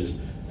aware of it.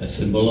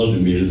 St.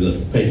 Volodymyr is a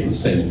patron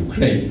saint in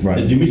Ukraine. Right.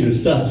 And Dimitri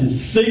started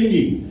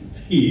singing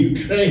the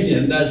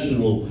Ukrainian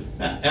national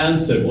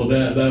anthem,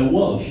 whatever it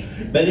was.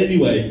 But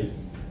anyway,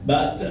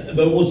 but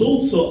there was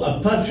also a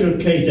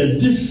patriarchate, a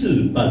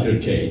dissident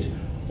patriarchate,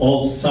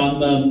 of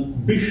some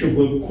bishop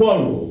who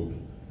quarreled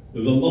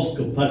with the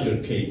Moscow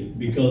patriarchate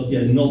because they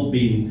had not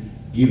been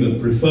given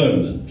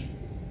preferment.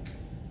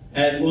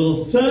 And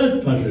was a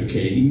third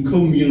patriarchate in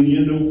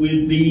communion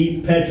with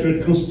the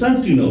Patriarch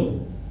Constantinople.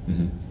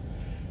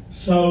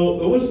 So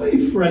it was a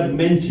very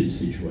fragmented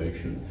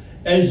situation,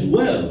 as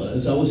well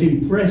as I was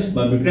impressed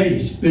by the great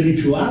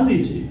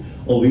spirituality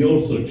of the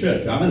Orthodox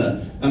Church. I'm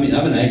an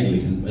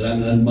Anglican, but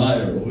I'm an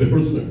admirer of the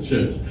Orthodox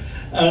Church.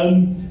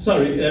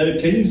 Sorry,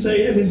 can you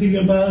say anything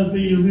about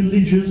the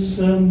religious,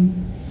 do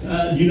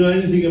you know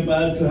anything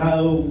about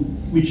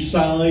which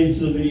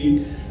sides of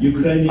the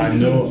Ukrainian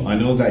Church? I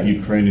know that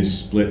Ukraine is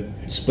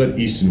split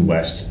east and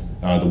west.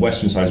 The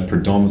western side is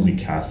predominantly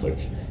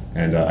Catholic.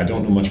 And I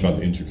don't know much about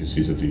the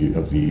intricacies of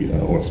the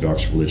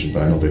Orthodox religion,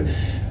 but I know that.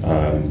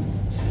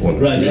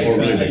 Right,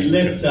 actually, I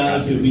left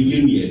out the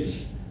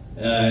Unionists,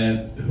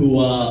 who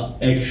are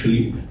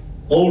actually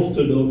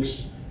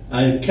Orthodox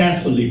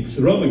Catholics,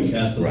 Roman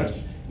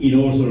Catholics, in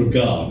Orthodox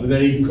garb.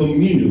 They're in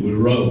communion with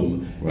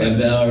Rome,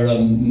 and they are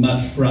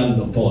much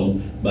frowned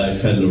upon by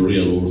fellow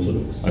real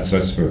Orthodox.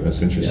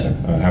 That's interesting.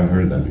 Yeah. I haven't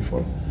heard of them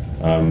before.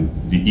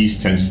 The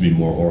East tends to be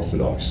more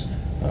Orthodox.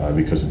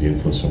 because of the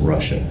influence of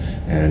Russia.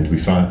 And we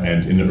found,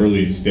 and in the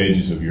early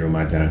stages of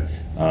Euro-Maidan,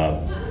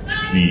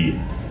 the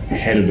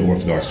head of the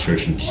Orthodox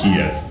Church in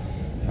Kiev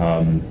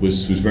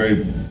was very,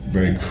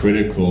 very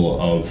critical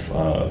of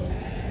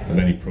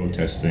any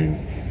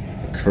protesting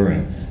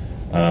occurring.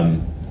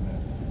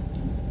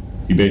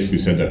 He basically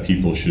said that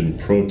people shouldn't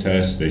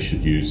protest; they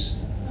should use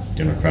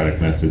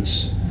democratic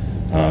methods.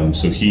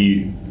 So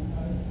he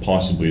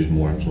possibly is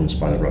more influenced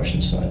by the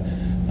Russian side.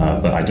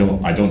 But I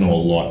don't know a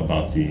lot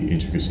about the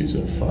intricacies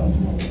of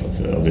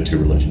the two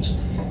religions.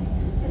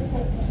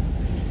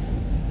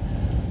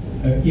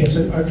 Yes,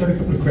 I've got a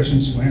couple of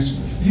questions to ask.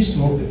 First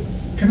of all,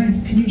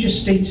 can you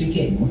just state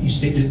again what you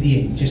stated at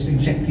the end, just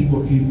exactly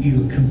what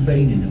you were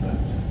complaining about?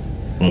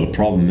 Well, the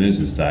problem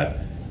is that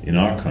in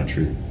our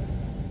country,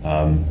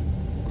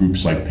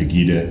 groups like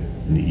Pegida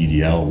and the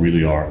EDL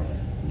really are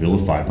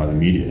vilified by the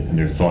media, and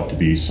they're thought to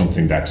be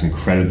something that's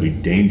incredibly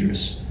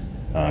dangerous.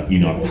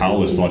 Enoch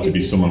Powell is thought to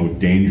be someone with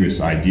dangerous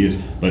ideas,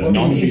 but well,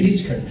 none of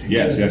these. His country.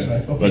 Yes, yes.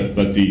 Right,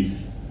 okay.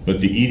 But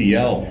the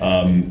EDL,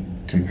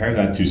 compare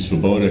that to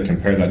Svoboda,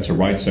 compare that to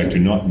Right Sector,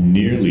 not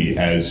nearly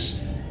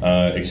as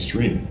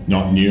extreme,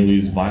 not nearly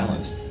as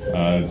violent.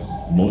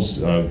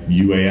 Most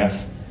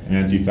UAF and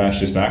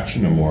Anti-Fascist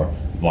Action are more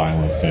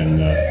violent than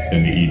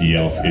the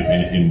EDL,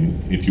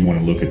 if you want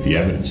to look at the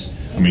evidence.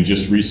 I mean,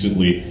 just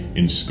recently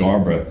in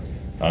Scarborough,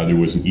 there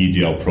was an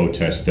EDL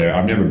protest there.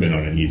 I've never been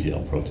on an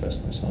EDL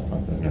protest myself.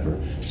 I've never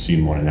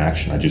seen one in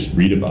action. I just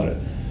read about it.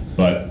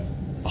 But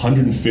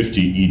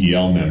 150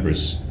 EDL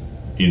members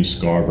in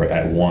Scarborough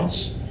at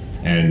once.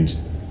 And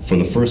for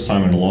the first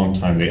time in a long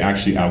time, they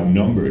actually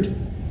outnumbered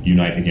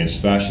Unite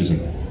Against Fascism,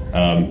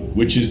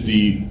 which is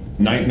the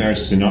nightmare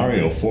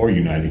scenario for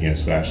Unite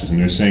Against Fascism.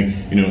 They're saying,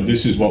 you know,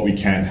 this is what we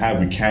can't have.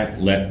 We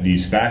can't let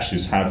these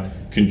fascists have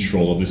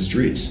control of the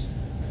streets.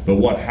 But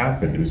what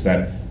happened was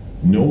that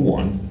no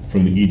one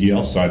from the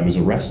EDL side was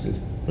arrested,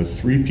 but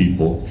 3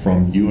 people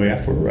from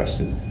UAF were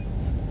arrested.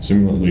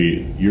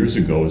 Similarly, years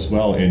ago as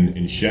well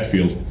in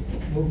Sheffield.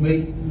 Well,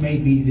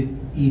 maybe the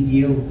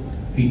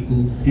EDL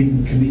people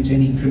didn't commit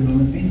any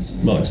criminal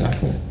offences. Well,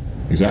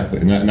 exactly,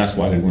 and that's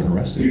why they weren't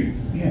arrested.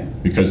 Yeah.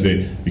 Because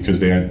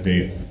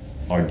they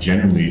are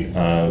generally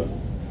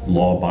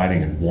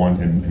law-abiding and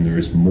and there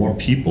is more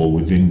people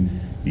within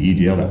the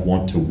EDL that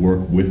want to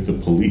work with the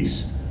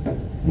police,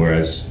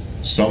 whereas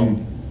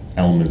some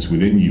elements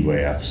within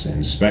UAFs,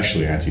 and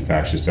especially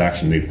Anti-Fascist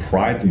Action, they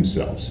pride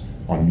themselves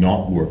on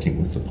not working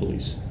with the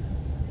police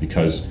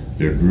because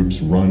they're groups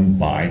run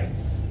by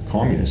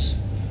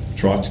communists,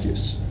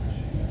 Trotskyists,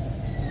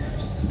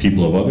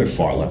 people of other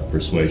far-left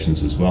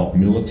persuasions as well,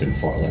 militant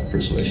far-left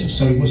persuasions.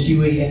 Sorry, what's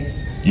UAF?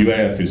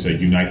 UAF is a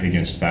Unite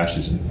Against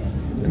Fascism,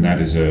 and that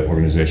is an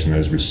organization that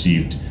has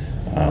received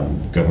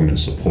government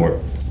support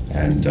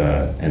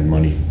and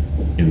money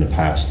in the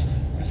past.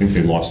 I think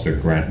they lost their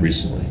grant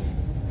recently.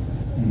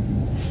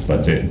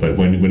 But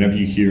whenever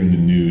you hear in the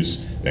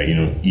news that, you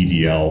know,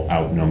 EDL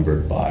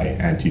outnumbered by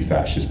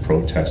anti-fascist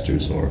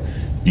protesters, or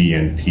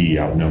BNP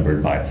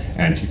outnumbered by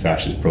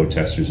anti-fascist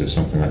protesters, or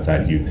something like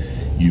that, you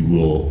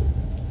will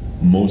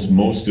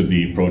most of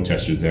the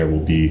protesters there will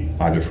be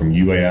either from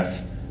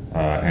UAF,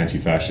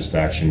 Anti-Fascist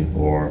Action,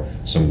 or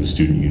some of the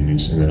student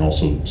unions, and then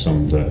also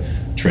some of the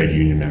trade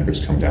union members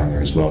come down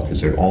there as well,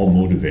 because they're all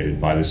motivated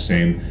by the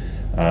same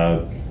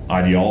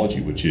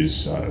ideology, which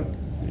is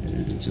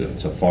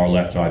it's a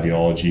far-left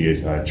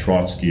ideology,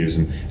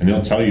 Trotskyism, and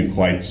they'll tell you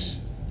quite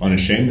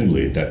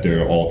unashamedly that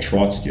they're all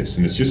Trotskyists.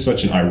 And it's just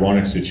such an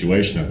ironic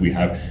situation that we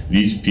have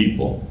these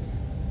people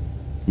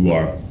who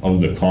are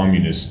of the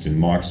communist and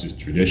Marxist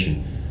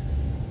tradition.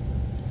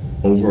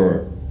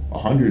 Over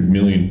 100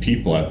 million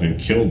people have been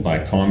killed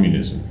by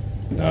communism,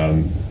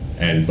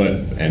 and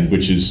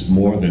which is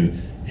more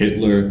than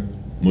Hitler,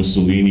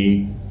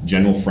 Mussolini,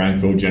 General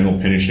Franco, General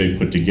Pinochet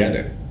put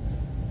together.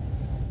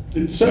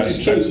 It certainly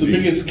shows the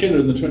biggest killer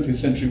in the 20th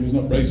century was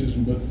not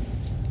racism, but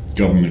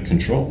government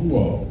control.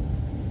 Well,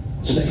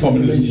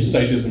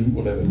 communism, statism,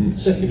 whatever.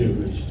 Secular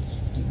religions.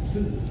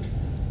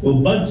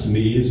 What bugs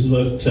me is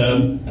that,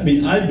 I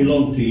mean, I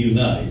belong to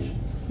Unite,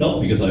 not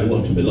because I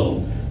want to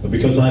belong, but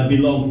because I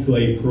belong to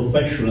a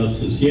professional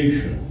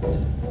association,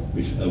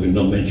 which I will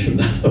not mention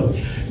now,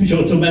 which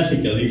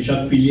automatically is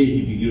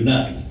affiliated to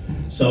Unite.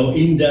 So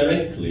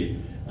indirectly,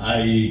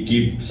 I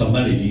give some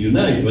money to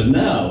Unite, but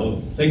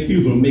now, thank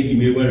you for making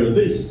me aware of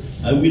this,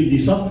 I will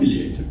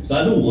disaffiliate, because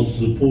I don't want to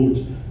support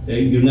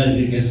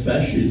United Against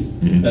Fascism.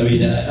 Mm-hmm. I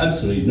mean,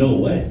 absolutely no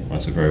way.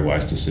 That's a very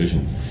wise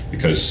decision,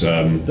 because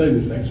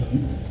David thinks so.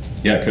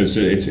 yeah, because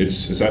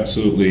it's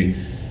absolutely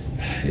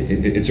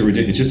it's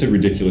just a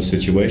ridiculous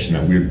situation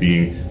that we're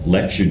being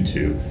lectured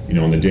to, you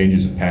know, on the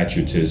dangers of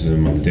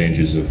patriotism, on the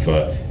dangers of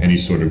any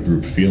sort of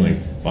group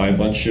feeling by a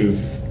bunch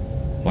of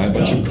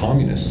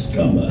communists.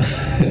 Come on.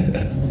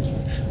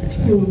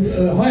 Exactly.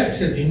 Well, Hayek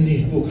said in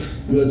his book,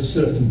 The Road to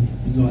Serfdom,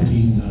 in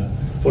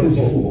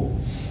 1944,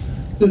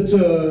 that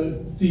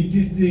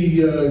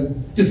the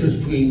difference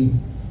between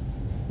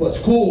what's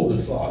called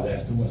the far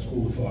left and what's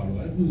called the far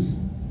right was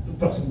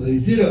approximately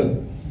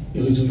zero.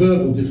 You know, it's a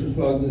verbal difference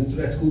rather than a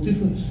theoretical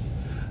difference.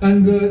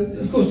 And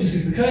of course, this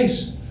is the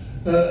case.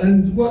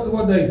 And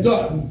what they've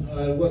done,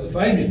 what the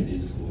Fabian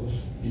did, of course,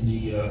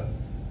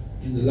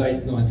 in the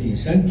late 19th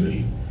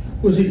century,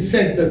 was it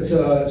said that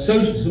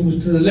socialism was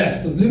to the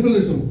left of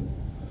liberalism.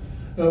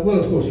 Well,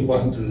 of course, it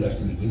wasn't to the left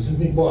of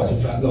liberalism. It was, in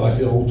fact,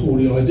 largely old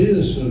Tory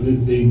ideas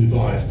being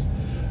revived.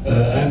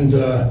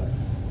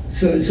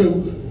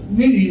 So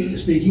really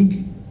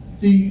speaking,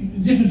 the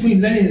difference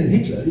between Lenin and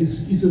Hitler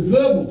is a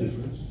verbal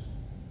difference.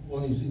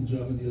 One is in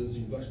German, the other is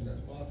in Russian,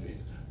 that's part of it.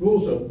 But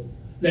also,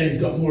 Lenin's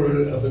got more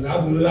of an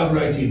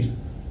elaborated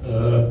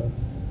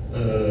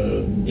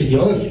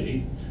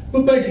ideology,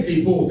 but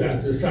basically it boils down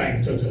to the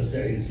same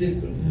totalitarian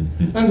system.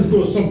 And of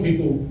course, some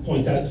people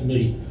point out to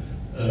me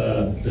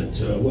that,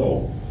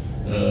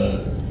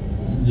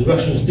 the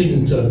Russians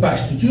didn't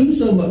bash the Jews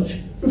so much.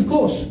 But of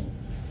course,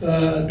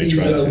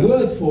 the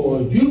word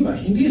for Jew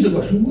bashing is a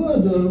Russian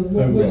word.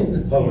 What was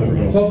it?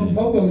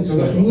 Pogrom is a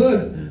Russian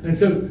word. And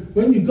so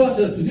when you've got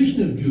a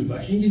tradition of Jew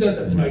bashing, you don't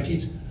have to make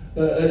it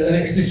an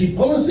explicit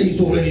policy, it's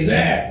already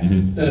there.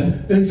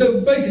 And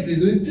so basically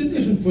the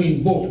difference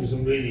between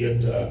Bolshevism really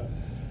and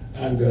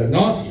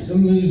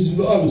Nazism is,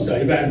 I would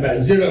say, around about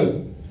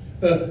zero.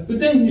 But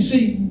then you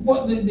see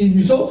what the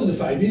result of the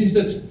Fabian is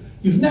that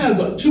you've now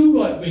got two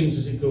right wings,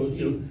 as it goes.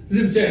 The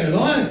Libertarian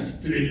Alliance,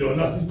 believe it or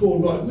not, is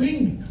called right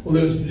wing,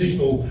 although it's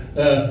traditional.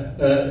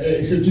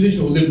 It's a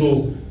traditional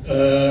liberal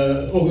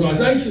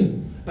organisation,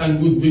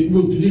 and would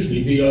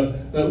traditionally be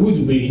would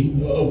have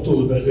been up to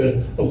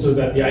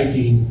about the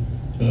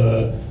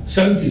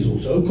 1870s or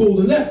so, called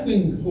a left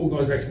wing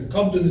organisation,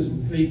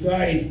 communism, free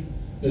trade,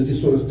 this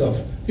sort of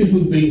stuff. This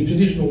would be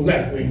traditional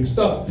left wing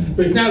stuff,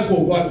 but it's now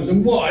called right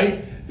wing.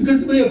 Why?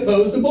 Because we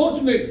oppose the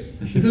Bolsheviks,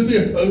 because we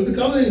oppose the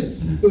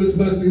communists, who are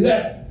supposed to be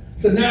left.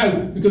 So now,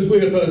 because we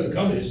oppose the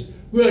communists,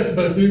 we're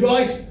supposed to be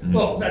right.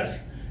 Well,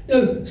 that's,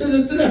 so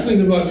the left wing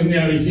and the right wing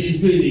now is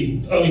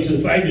really, owing to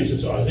the Fabian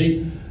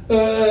Society,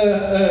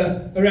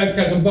 a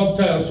ragtag and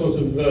bobtail sort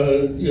of,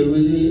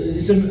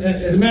 it's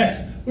a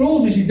mess. But all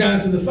this is down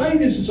to the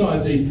Fabian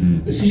Society,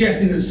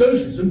 suggesting that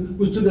socialism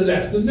was to the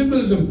left of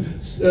liberalism.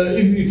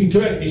 If you can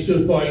correct this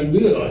just by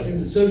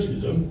realising that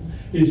socialism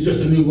is just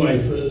a new way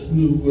for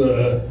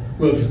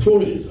word for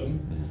Toryism,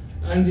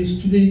 and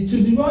it's to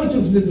the right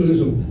of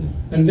liberalism.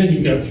 And then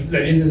you get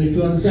Lenin and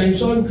Hitler on the same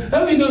side.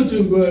 How are you going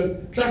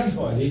to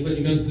classify these, whether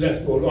you're going to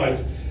left or right?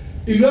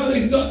 If you've got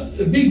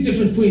a big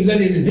difference between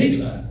Lenin and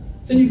Hitler,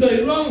 then you've got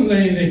it wrong.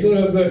 Lenin and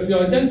Hitler are virtually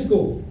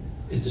identical.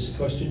 Is this a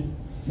question?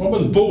 What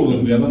was Ball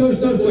and the other? No, it's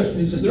not a question.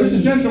 It's a there is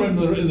a gentleman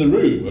in the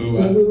room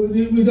who.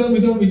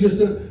 We just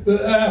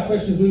our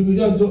questions. We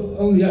don't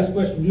only ask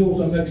questions. We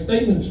also make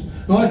statements.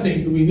 And I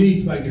think that we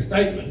need to make a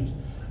statement,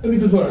 and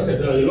because what I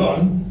said earlier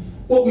on,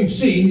 what we've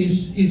seen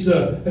is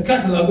a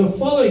catalogue of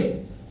folly.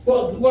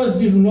 What has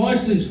given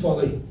rise to this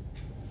folly?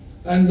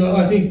 And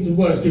I think that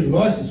what has given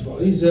rise to this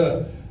folly is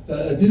a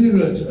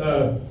deliberate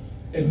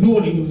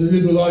ignoring of the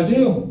liberal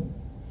ideal.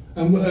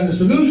 And the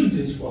solution to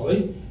this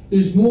folly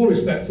is more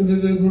respect for the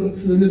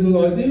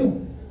liberal ideal.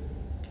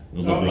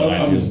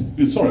 I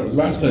was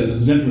about to say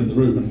there's a gentleman in the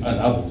room and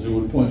others who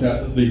would point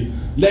out that the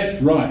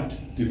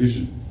left-right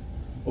division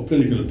of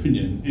political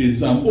opinion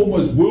is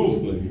almost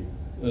willfully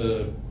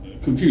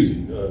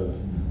confusing,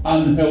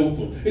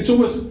 unhelpful. It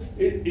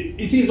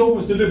is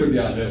almost deliberately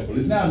unhelpful.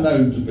 It's now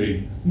known to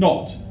be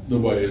not the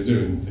way of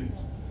doing things.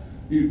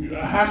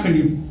 How can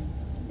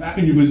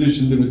you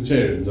position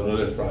libertarians on a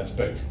left-right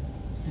spectrum?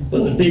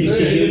 But the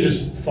BBC is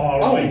just far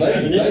away.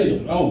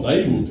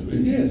 They will do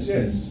it.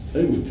 Yes,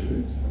 they will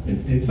do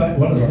it. In fact,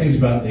 one of the things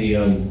about the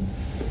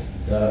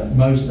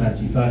most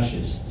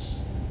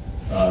anti-fascists,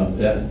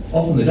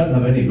 often they don't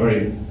have any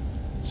very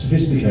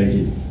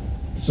sophisticated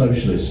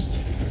socialist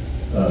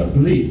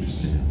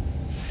beliefs.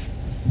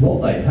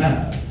 What they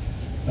have,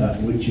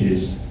 which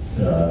is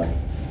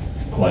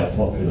quite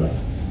popular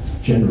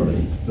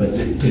generally, but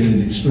in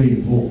an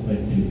extreme form,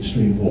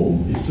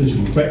 is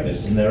political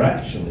correctness, and they're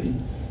actually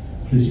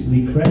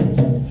politically correct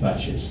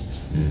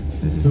fascists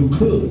who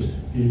could,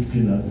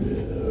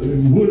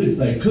 would if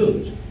they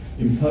could,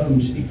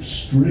 impose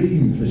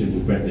extreme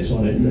political correctness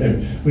on it. I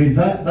mean,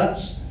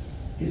 that's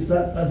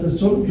the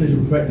sort of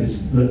political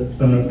correctness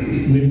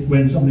that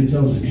when somebody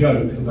tells a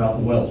joke about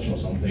the Welsh or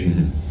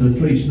something, the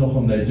police knock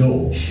on their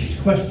door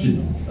to question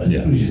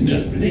them, which is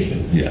just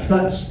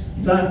ridiculous.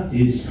 That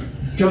is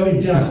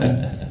going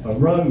down a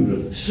road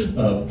of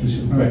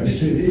political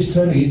correctness. It's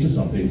turning into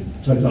something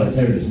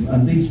totalitarianism,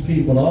 and these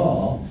people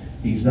are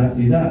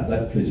exactly that.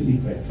 They're politically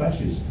correct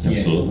fascists.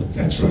 Absolutely,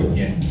 that's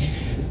right.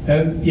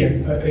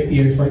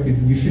 If I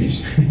could be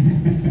finished,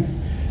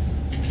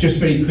 just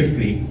very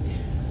quickly.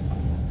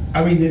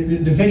 I mean,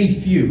 the very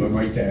few, I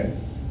might add,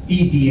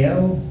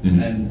 EDL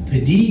and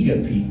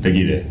Pegida people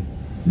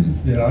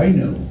that I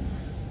know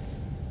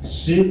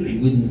certainly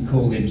wouldn't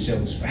call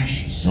themselves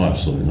fascists. No,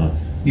 absolutely not.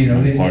 They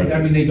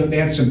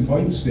have some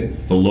points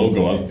that... The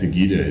logo of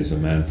Pegida is a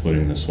man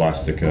putting the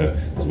swastika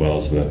as well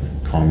as the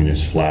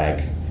communist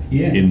flag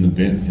in the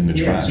bin, in the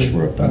trash. So,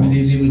 where it they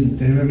wouldn't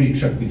have any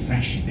truck with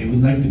fascism. They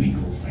wouldn't like to be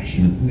called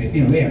fascism.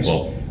 They have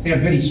they have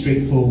very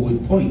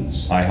straightforward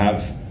points. I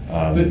have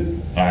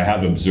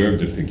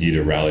observed a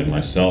Pegida rally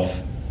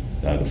myself,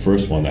 the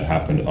first one that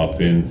happened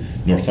up in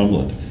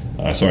Northumberland,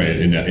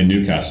 in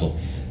Newcastle,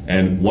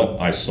 and what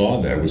I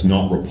saw there was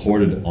not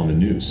reported on the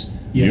news.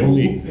 Yeah,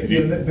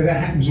 but that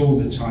happens all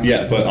the time.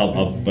 Yeah, but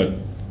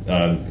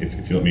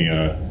if you let me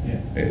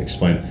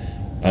explain.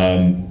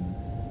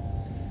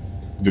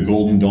 The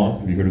Golden Dawn,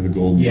 have you heard of the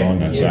Golden Dawn?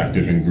 That's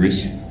active in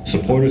Greece.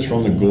 Supporters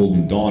from the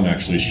Golden Dawn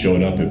actually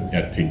showed up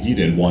at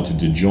Pegida and wanted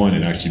to join,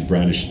 and actually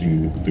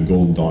brandishing the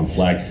Golden Dawn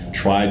flag,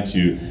 tried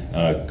to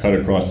cut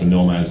across the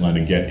no man's land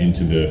and get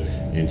into the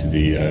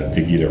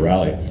Pegida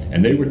rally.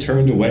 And they were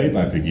turned away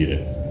by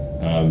Pegida,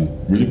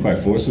 really quite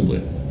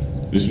forcibly.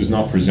 This was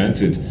not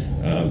presented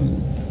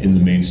in the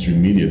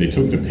mainstream media. They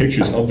took the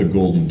pictures of the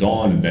Golden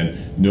Dawn and then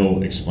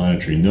no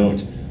explanatory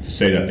note to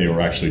say that they were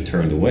actually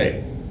turned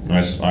away. And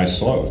I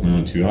saw it with my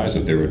own two eyes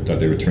that they were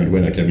turned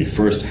away. That gave me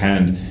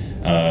first-hand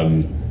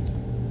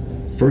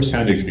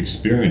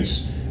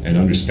experience and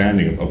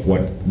understanding of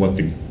what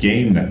the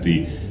game that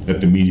the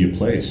media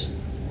plays.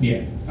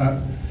 Yeah, I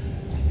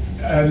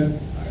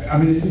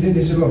mean,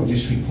 there's a lot of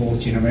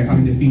misreporting. I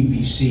mean, the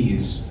BBC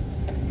is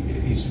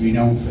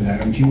renowned for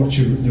that. And if you watch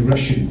the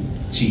Russian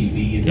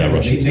TV,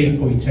 they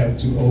point out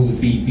to all the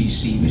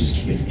BBC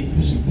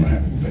misgivings and what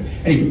have you. But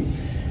anyway,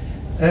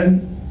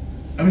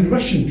 I mean, the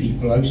Russian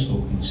people I've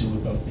spoken to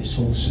about this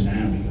whole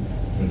scenario,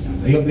 for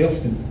example, they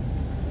often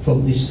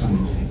quote this kind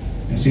of thing.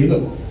 They say,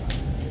 look,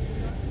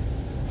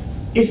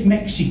 if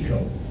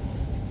Mexico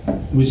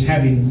was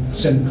having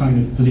some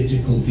kind of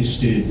political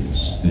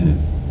disturbance,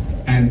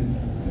 and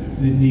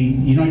the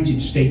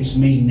United States'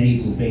 main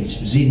naval base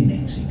was in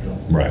Mexico,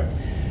 right,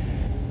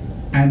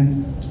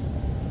 and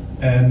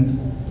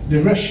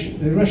the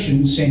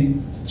Russians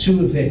sent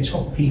two of their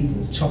top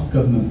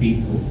government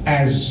people,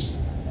 as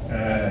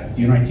the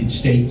United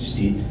States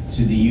did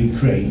to the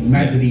Ukraine.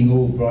 Madeleine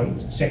Albright,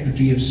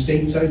 Secretary of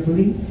State, I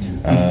believe,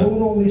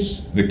 before all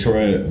this.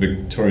 Victoria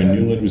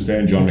Nuland was there,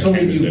 and John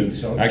McCain was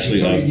there.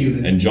 Actually,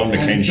 and John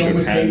McCain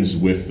shook hands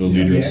with the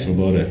leader of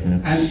Svoboda.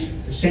 And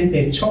sent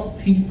their top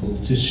people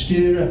to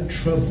stir up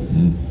trouble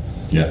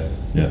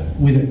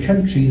with a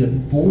country that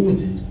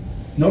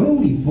not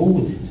only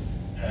bordered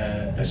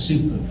a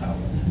superpower,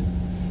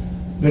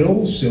 but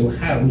also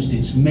housed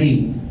its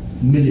main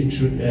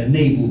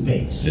naval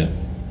base. Yeah.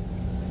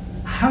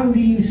 How do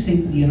you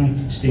think the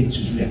United States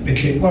was react? They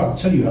said, well, I'll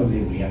tell you how they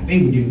react.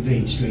 They would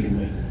invade straight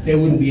away. There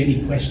wouldn't be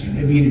any question.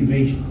 There'd be an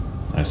invasion.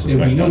 I suspect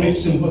there'd be no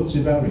ifs and buts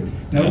about it.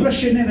 Now,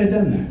 Russia never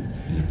done that.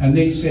 And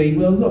they say,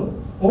 well, look,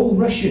 all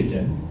Russia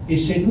done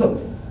is said,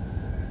 look,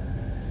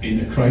 in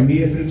the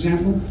Crimea, for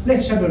example,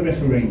 let's have a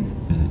referendum.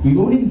 We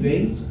won't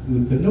invade.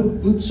 We'll put no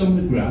boots on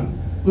the ground.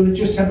 We'll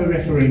just have a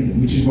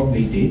referendum, which is what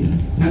they did.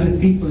 And the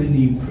people in the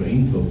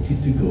Ukraine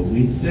voted to go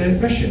with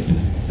Russia.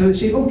 Now they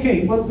say,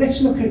 okay, well,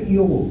 let's look at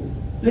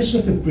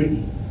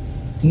Britain,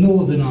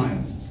 Northern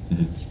Ireland.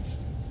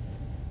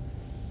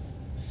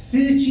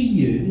 30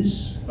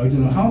 years, I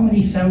don't know how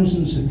many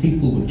thousands of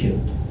people were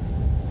killed.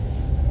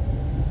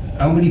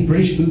 How many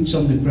British boots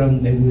on the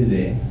ground there were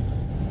there.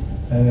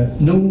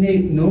 No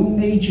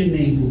major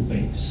naval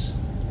base.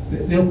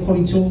 They'll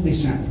point all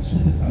this out.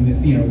 And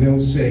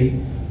they'll say,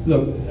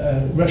 look,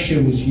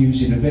 Russia was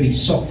using a very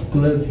soft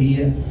glove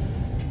here.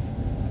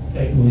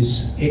 It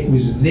was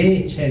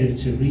their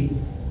territory.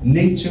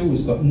 NATO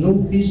has got no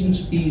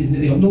business being.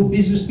 They got no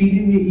business being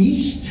in the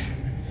east.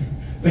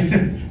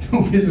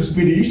 No business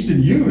being in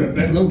Eastern Europe,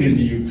 let alone in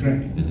the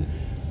Ukraine.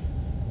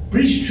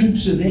 British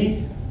troops are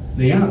there.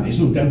 They are. There's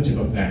no doubt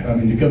about that. I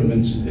mean, the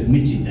government's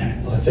admitted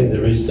that. I think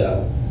there is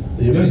doubt.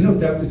 There's no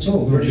doubt at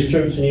all. British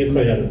troops in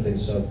Ukraine, I don't think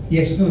so.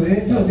 Yes,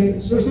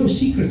 there's no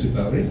secret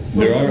about it.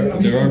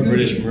 There are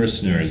British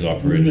mercenaries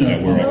operating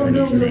that were operating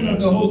in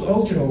Ukraine.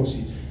 Hold your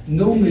horses.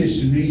 No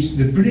mercenaries.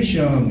 The British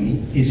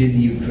Army is in the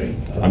Ukraine.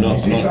 I'm not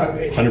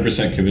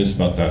 100% convinced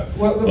about that.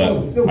 But I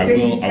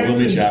will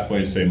meet you halfway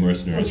and say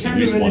mercenaries. At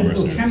least one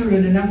mercenary.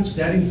 Cameron announced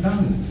that in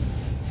Parliament.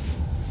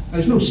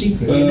 There's no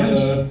secret.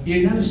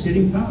 He announced it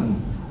in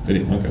Parliament. Did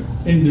he? Okay.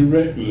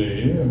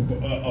 Indirectly,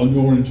 on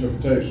your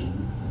interpretation.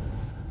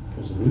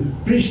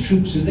 British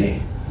troops are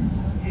there.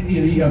 I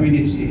mean,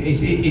 it's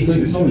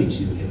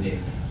acknowledged that they're there.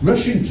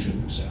 Russian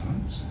troops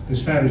aren't,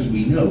 as far as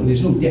we know.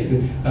 There's no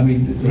definite. I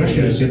mean,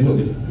 Russia has said,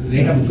 look, they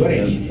haven't got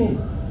any there.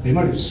 They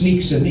might have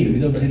sneaked some in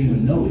without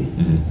anyone knowing.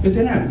 But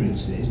there are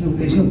Brits there.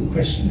 There's no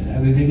question of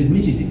that. They've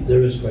admitted it.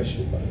 There is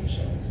question about it.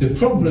 Sorry. The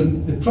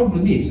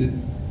problem is that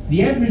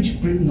the average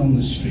Briton on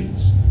the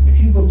streets, if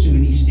you go to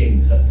an East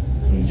End pub,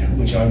 for example,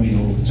 which I'm in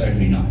all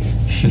every night,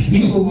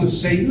 people will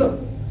say, look,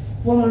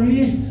 what on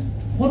earth?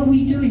 What are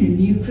we doing in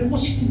the Ukraine?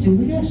 What's it to do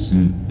with us?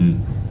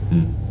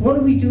 What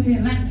are we doing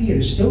in Latvia,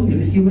 Estonia,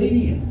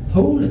 Lithuania,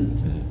 Poland,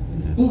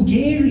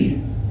 Bulgaria,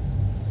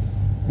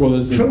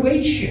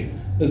 Croatia?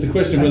 There's the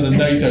question of whether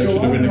NATO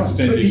should have been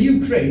extended. But the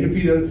Ukraine would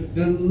be the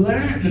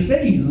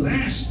very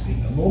last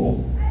thing of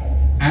all.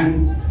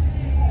 And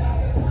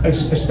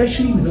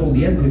especially with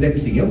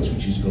everything else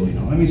which is going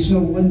on. I mean, it's no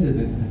wonder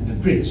that the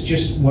Brits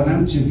just went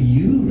out of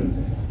Europe,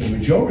 the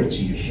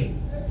majority of them,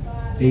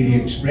 Daily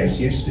Express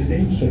yesterday,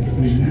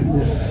 for example.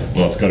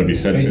 Well, it's got to be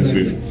said, since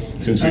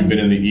we've been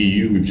in the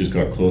EU, we've just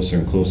got closer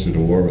and closer to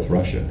war with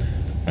Russia.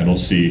 I don't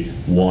see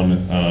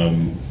one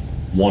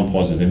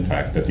positive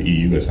impact that the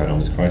EU has had on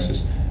this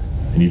crisis,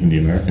 and even the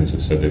Americans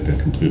have said they've been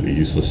completely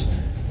useless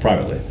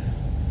privately.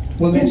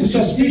 Well, there's a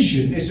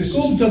suspicion.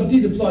 Gorbachev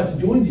did apply to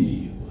join the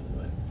EU, by the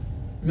way.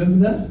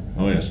 Remember that?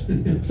 Oh yes.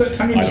 Is that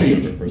tongue in I don't cheek?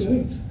 remember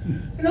personally.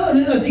 No,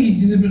 I think he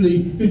deliberately.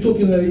 You're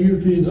talking about a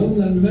European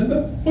homeland,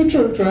 remember? Well,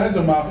 true, as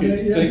a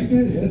market Yeah. thing.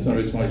 Yeah, that's no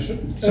reason why you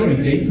shouldn't. Sorry,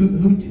 Dave. Who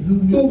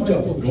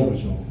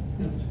Gorbachev.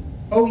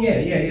 Oh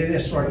yeah,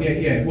 that's right.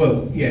 Yeah.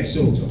 Well, yeah,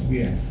 sort of.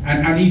 Yeah,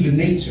 and even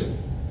NATO.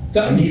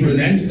 That would put an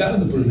end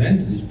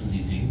to this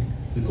bloody thing,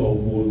 the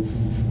Cold War,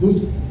 for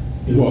good.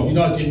 What?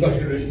 United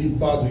Russia is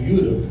part of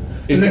Europe.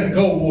 Unless the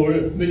Cold War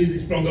immediately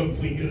sprung up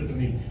between Europe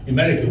and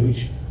America,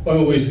 which I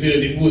always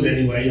feared it would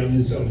anyway. I mean,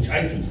 there's so much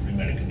hatred for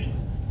America in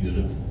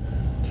Europe.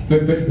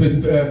 But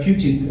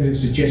Putin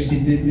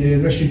suggested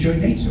that Russia join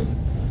NATO,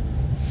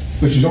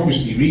 which was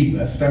obviously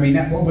rebuffed. I mean,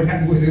 what would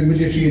happen with the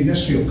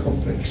military-industrial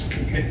complex?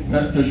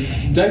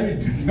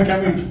 David,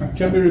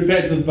 can we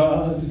repair the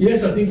bar?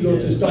 Yes, I think we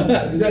ought to stop.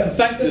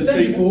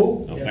 Thank you,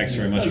 Paul. Oh, thanks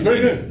very much. Very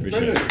good. Appreciate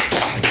Very it. good.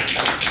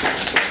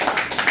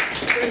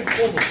 Very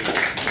informative.